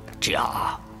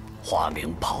贾化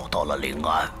名跑到了临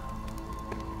安。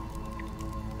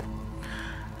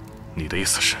你的意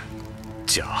思是，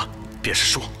贾便是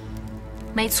说？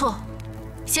没错。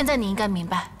现在你应该明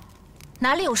白，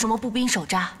哪里有什么步兵手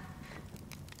札？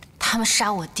他们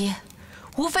杀我爹，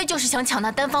无非就是想抢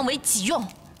那丹方为己用。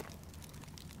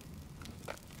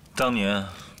当年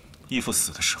义父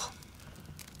死的时候，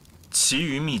其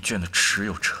余密卷的持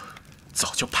有者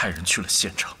早就派人去了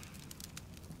现场。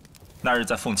那日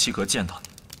在凤栖阁见到你，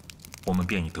我们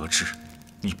便已得知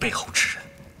你背后之人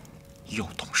又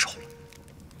动手了。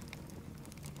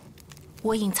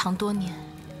我隐藏多年，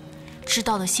知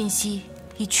道的信息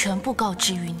已全部告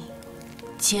知于你。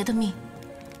桀的命，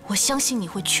我相信你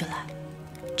会取来。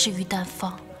至于丹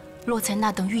方，落在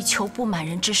那等欲求不满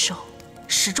人之手，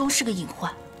始终是个隐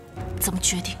患。怎么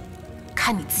决定，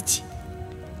看你自己。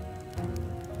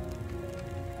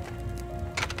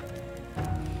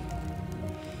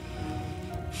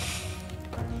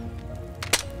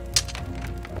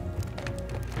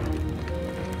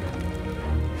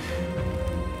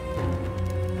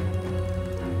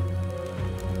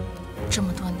这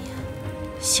么多年，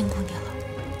辛苦你了。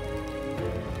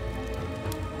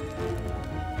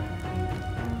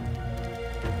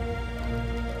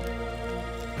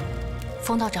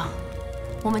冯道长，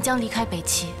我们将离开北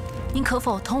齐，您可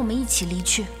否同我们一起离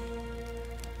去？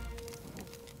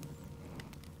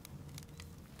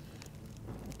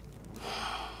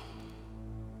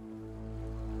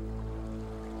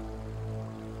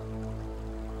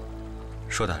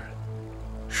说大人，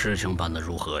事情办得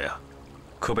如何呀？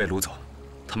柯被掳走，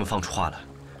他们放出话来，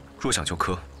若想救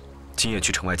柯，今夜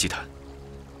去城外祭坛。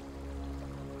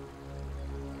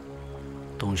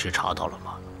东西查到了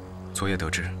吗？昨夜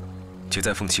得知，桀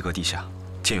在凤栖阁地下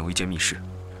建有一间密室，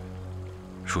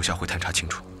属下会探查清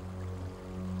楚。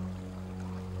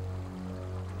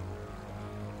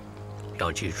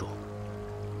要记住，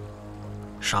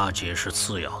杀桀是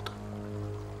次要的，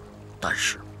但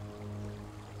是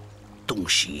东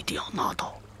西一定要拿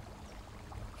到。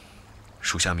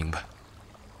属下明白。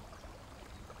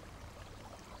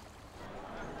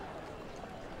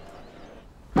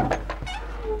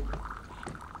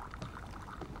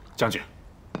将军，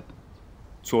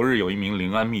昨日有一名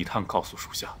临安密探告诉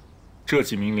属下，这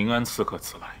几名临安刺客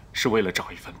此来是为了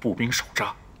找一份步兵手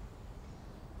札。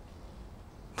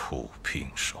步兵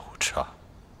手札。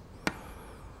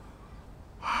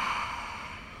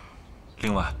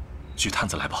另外，据探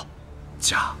子来报，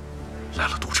贾来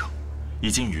了都城，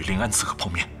已经与临安刺客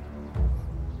碰面。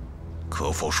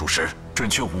可否属实？准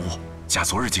确无误。贾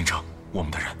昨日进城，我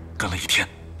们的人跟了1天。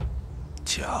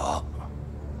贾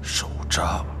手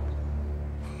札。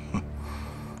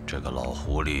这个老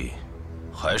狐狸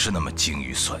还是那么精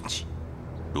于算计。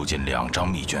如今2张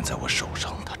密卷在我手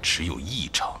上，他只有1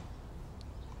张。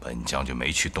本将军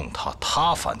没去动他，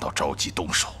他反倒着急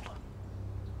动手了。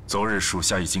昨日属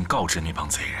下已经告知那帮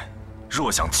贼人，若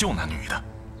想救那女的，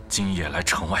今夜来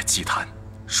城外祭坛，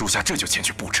属下这就前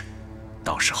去布置，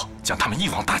到时候将他们一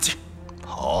网打尽。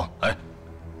好，哎，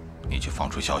你去放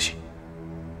出消息，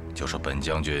就说本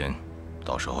将军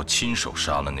到时候亲手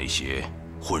杀了那些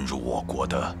混入我国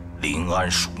的临安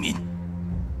蜀民。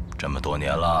这么多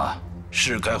年了，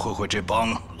是该会会这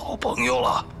帮老朋友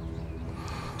了。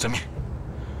遵命。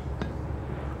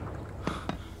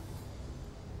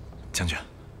将军，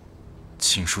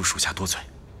请恕属下多嘴，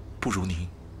不如您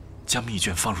将密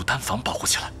卷放入丹房保护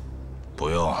起来。不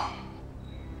用。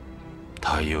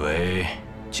他以为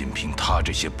仅凭他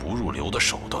这些不入流的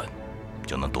手段，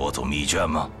就能夺走密卷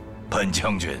吗？本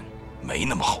将军没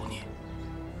那么好捏。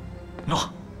诺，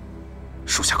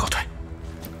属下告退。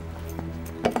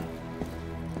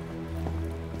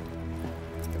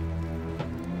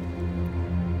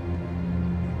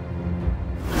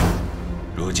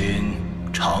如今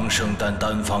长生丹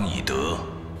丹方已得，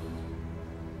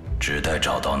只待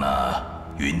找到那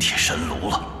陨铁神炉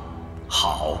了。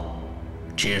好，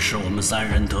届时我们3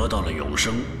人得到了永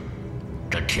生，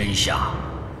这天下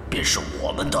便是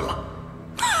我们的了。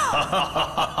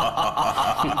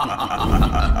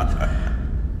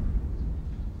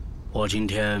我今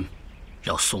天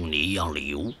要送你一样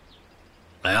礼物，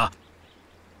来啊！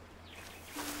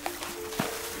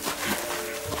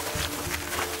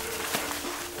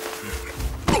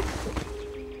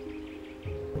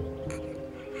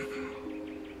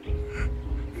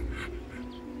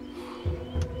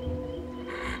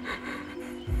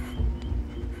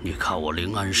你看我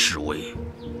临安侍卫，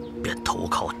便投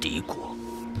靠敌国。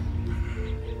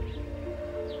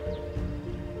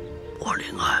我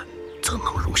临安怎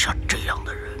能容下这样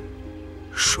的人？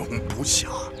容不下。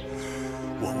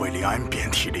我为临安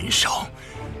遍体鳞伤，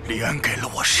临安给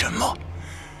了我什么？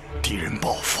敌人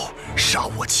报复杀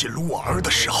我妻掳我儿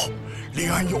的时候，临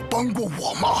安有帮过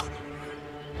我吗？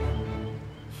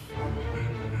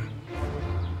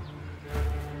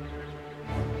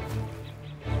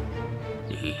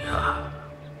你呀，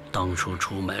当初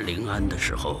出卖临安的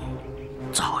时候，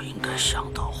早应该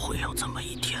想到会有这么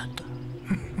一天的。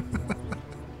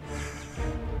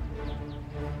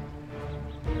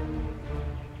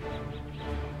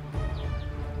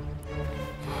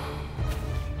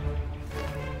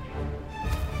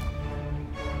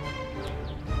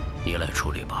你来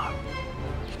处理吧。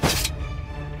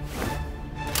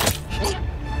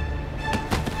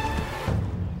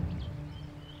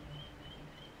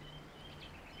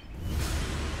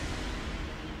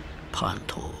叛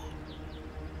徒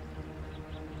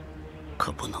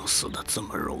可不能死得这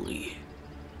么容易。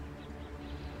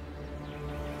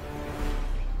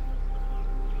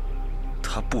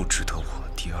他不值得我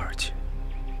第二件。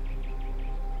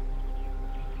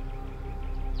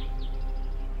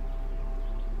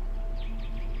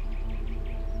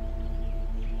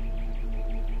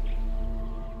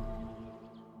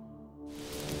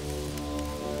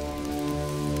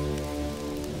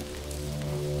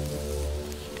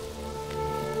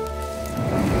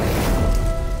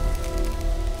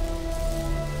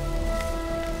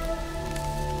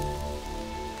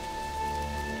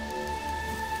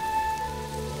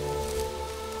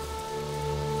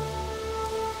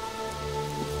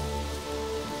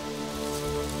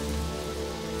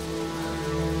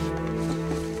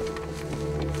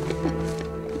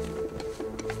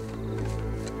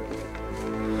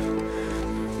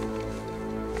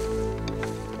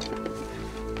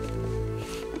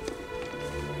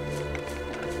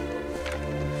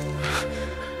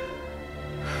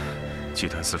祭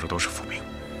坛四处都是伏兵，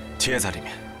妾也在里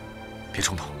面，别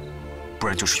冲动，不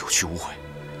然就是有去无回。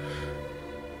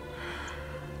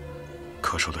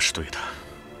可说的是对的，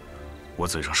我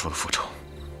嘴上说的复仇，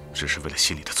只是为了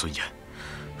心里的尊严。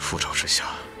复仇之下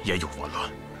焉有完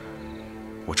乱？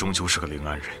我终究是个临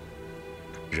安人，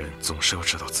人总是要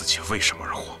知道自己为什么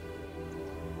而活。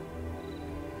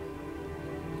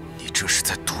你这是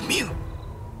在赌命。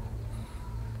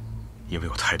因为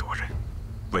有太多人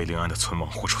为临安的存亡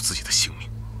付出自己的性命，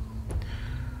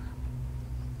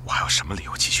我还有什么理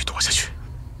由继续躲下去？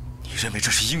你认为这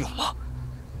是英勇吗？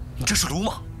你这是鲁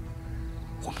莽。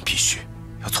我们必须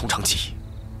要从长计议，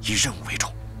以任务为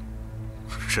重。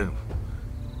任务？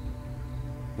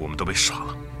我们都被耍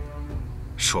了。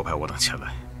说派我等前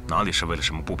来，哪里是为了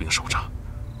什么步兵手札，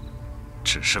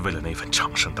只是为了那份长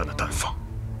生丹的丹方。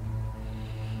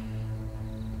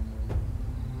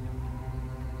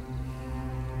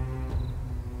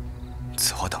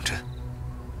此话当真？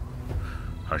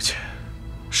而且，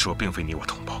说并非你我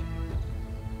同胞，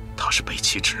他是北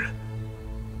齐之人。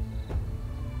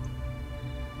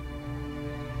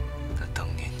那当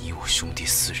年你我兄弟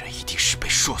4人一定是被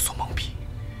朔所蒙蔽。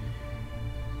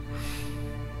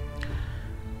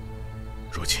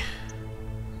如今，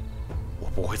我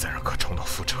不会再让可重蹈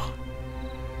覆辙。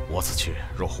我此去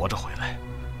若活着回来，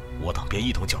我等便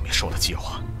一同剿灭兽的计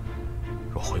划；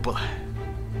若回不来，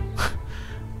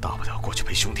大不了过去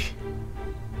陪兄弟。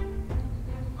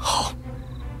好，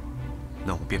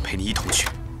那我便陪你一同去，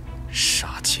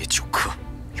杀劫9颗，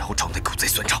然后找那狗贼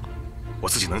算账。我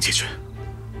自己能解决，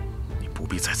你不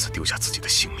必在此丢下自己的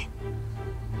性命。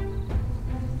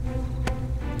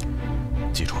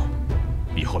记住，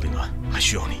以后临安还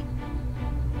需要你。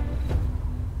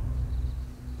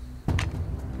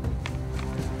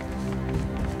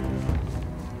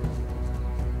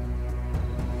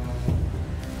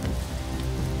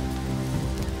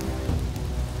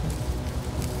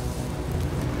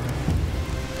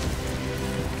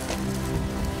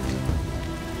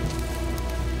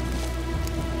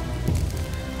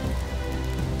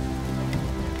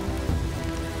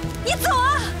你走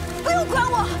啊！不用管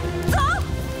我，走！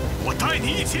我带你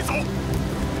一起走。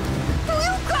不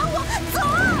用管我，走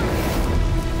啊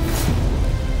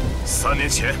！3年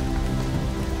前，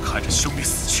看着兄弟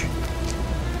死去，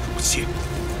如今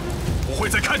不会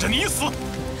再看着你死。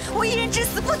我一人之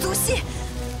死不足惜，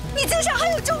你肩上还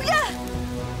有重任。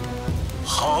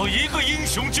好一个英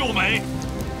雄救美！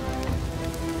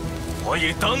我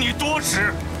已等你多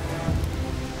时。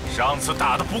上次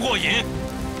打得不过瘾，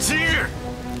今日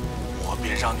我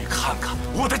便让你看看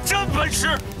我的真本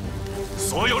事。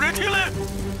所有人听令，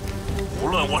无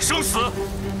论我生死，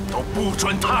都不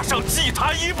准踏上祭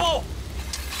坛一步。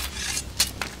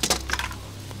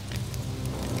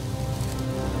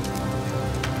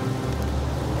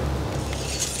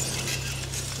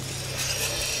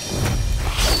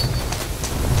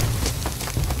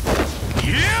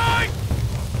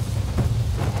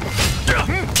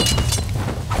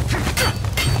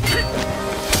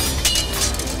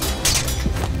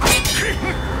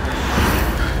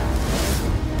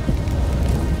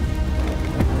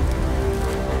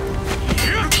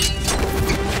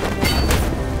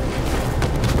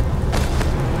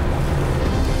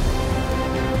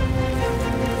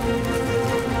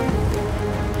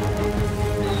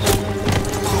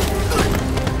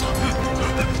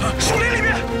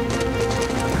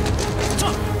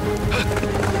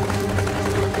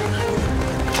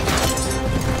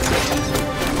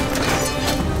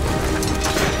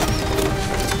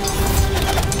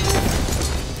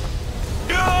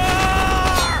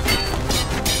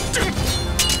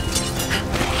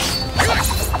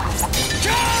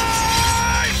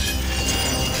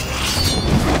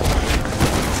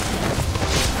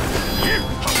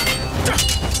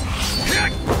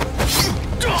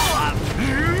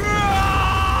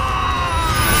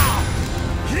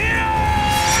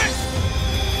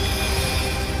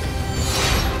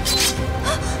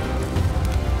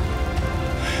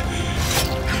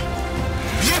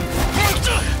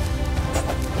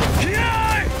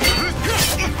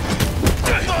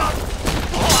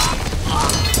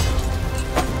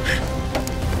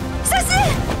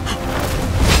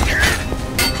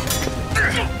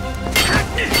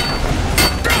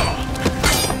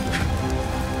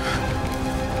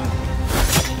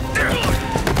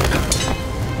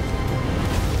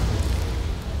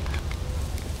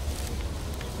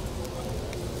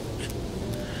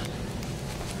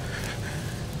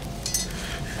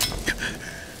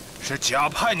是假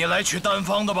派你来取丹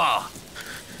方的吧？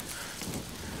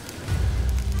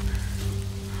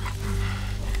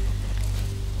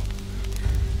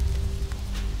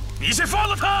你先放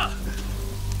了他！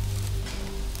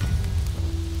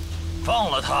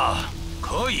放了他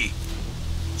可以，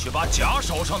去把假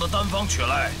手上的丹方取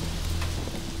来，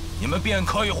你们便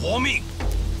可以活命。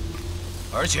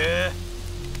而且，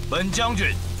本将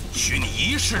军许你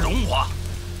一世荣华。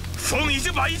风已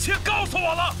经把一切告诉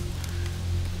我了，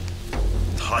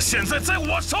他现在在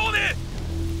我手里。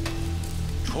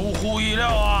出乎意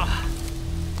料啊，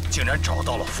竟然找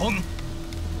到了风。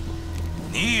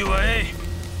你以为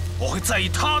我会在意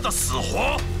他的死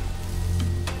活？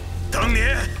当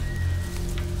年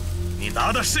你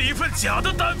拿的是一份假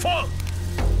的丹方，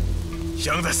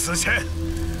鹰在死前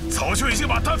早就已经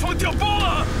把丹方调包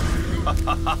了。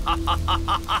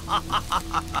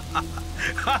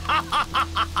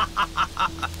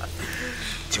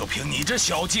就凭你这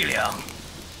小伎俩，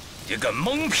也敢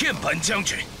蒙骗本将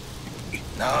军？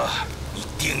那你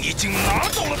定已经拿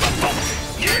到了丹方。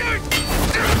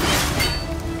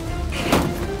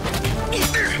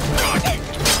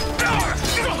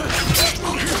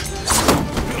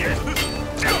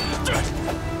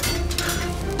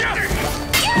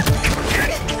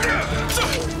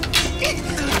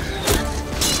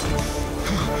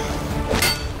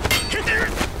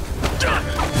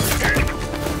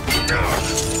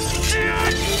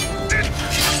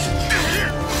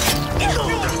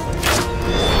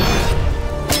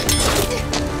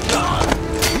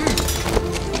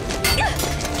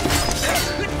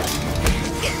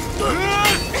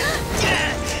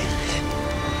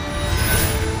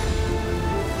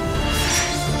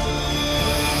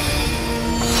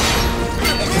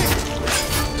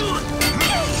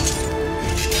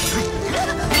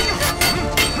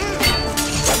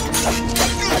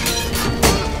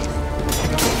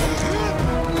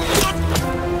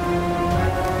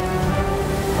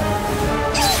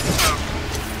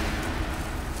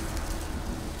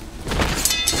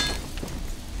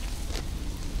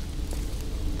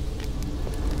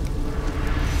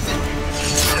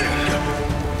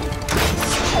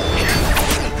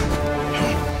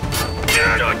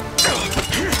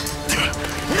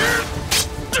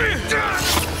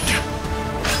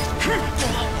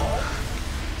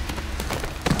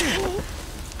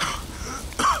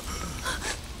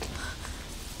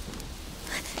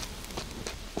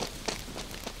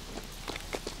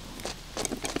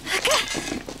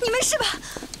是吧？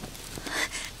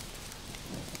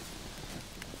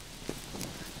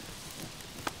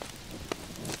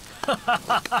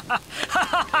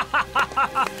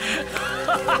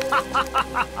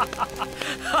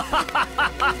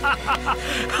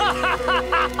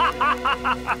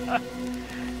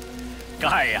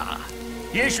盖呀，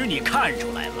也许你看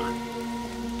出来了，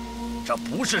这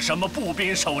不是什么步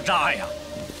兵手札呀，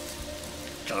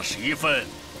这是一份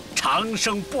长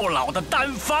生不老的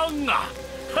丹方啊！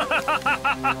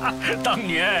当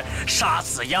年杀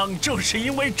死央就是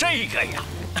因为这个呀！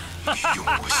用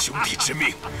我兄弟之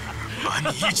命，瞒你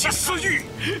一己私欲，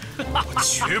我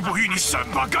绝不与你善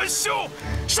罢甘休！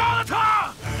杀了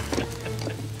他！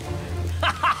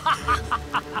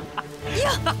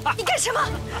央，你干什么？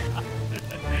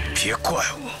别怪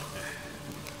我。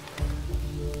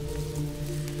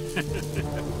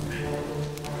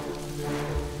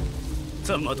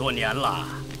这么多年了，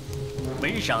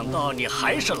没想到你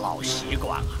还是老习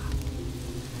惯啊。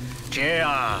这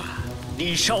样，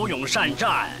你骁勇善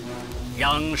战，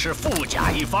央是富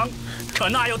甲一方，可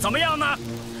那又怎么样呢？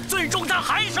最终他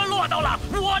还是落到了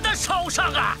我的手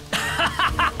上啊！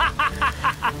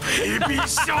卑鄙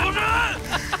小人！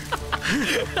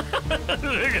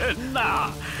人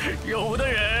呐，有的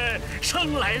人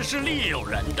生来是利用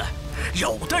人的，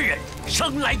有的人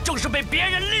生来就是被别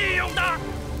人利用的，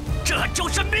这就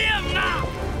是命啊！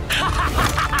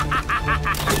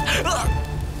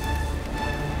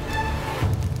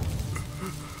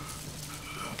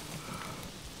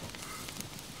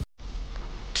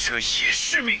这也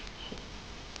是命。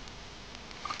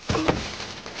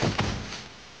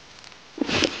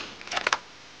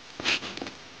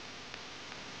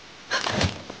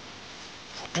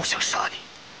我不想杀你。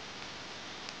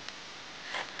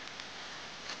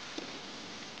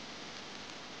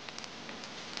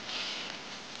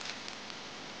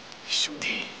兄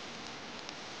弟，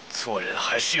做人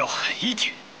还是要狠一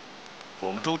点。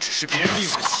我们都只是别人利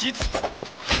用的棋子。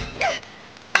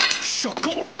受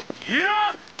够了！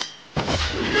呀！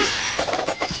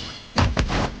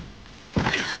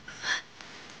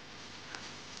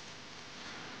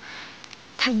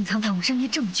他隐藏在我们身边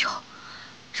这么久，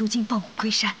如今放虎归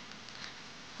山，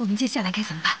我们接下来该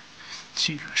怎么办？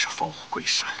既然是放虎归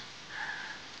山，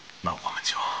那我们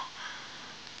就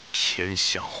偏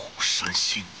向虎山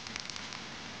行。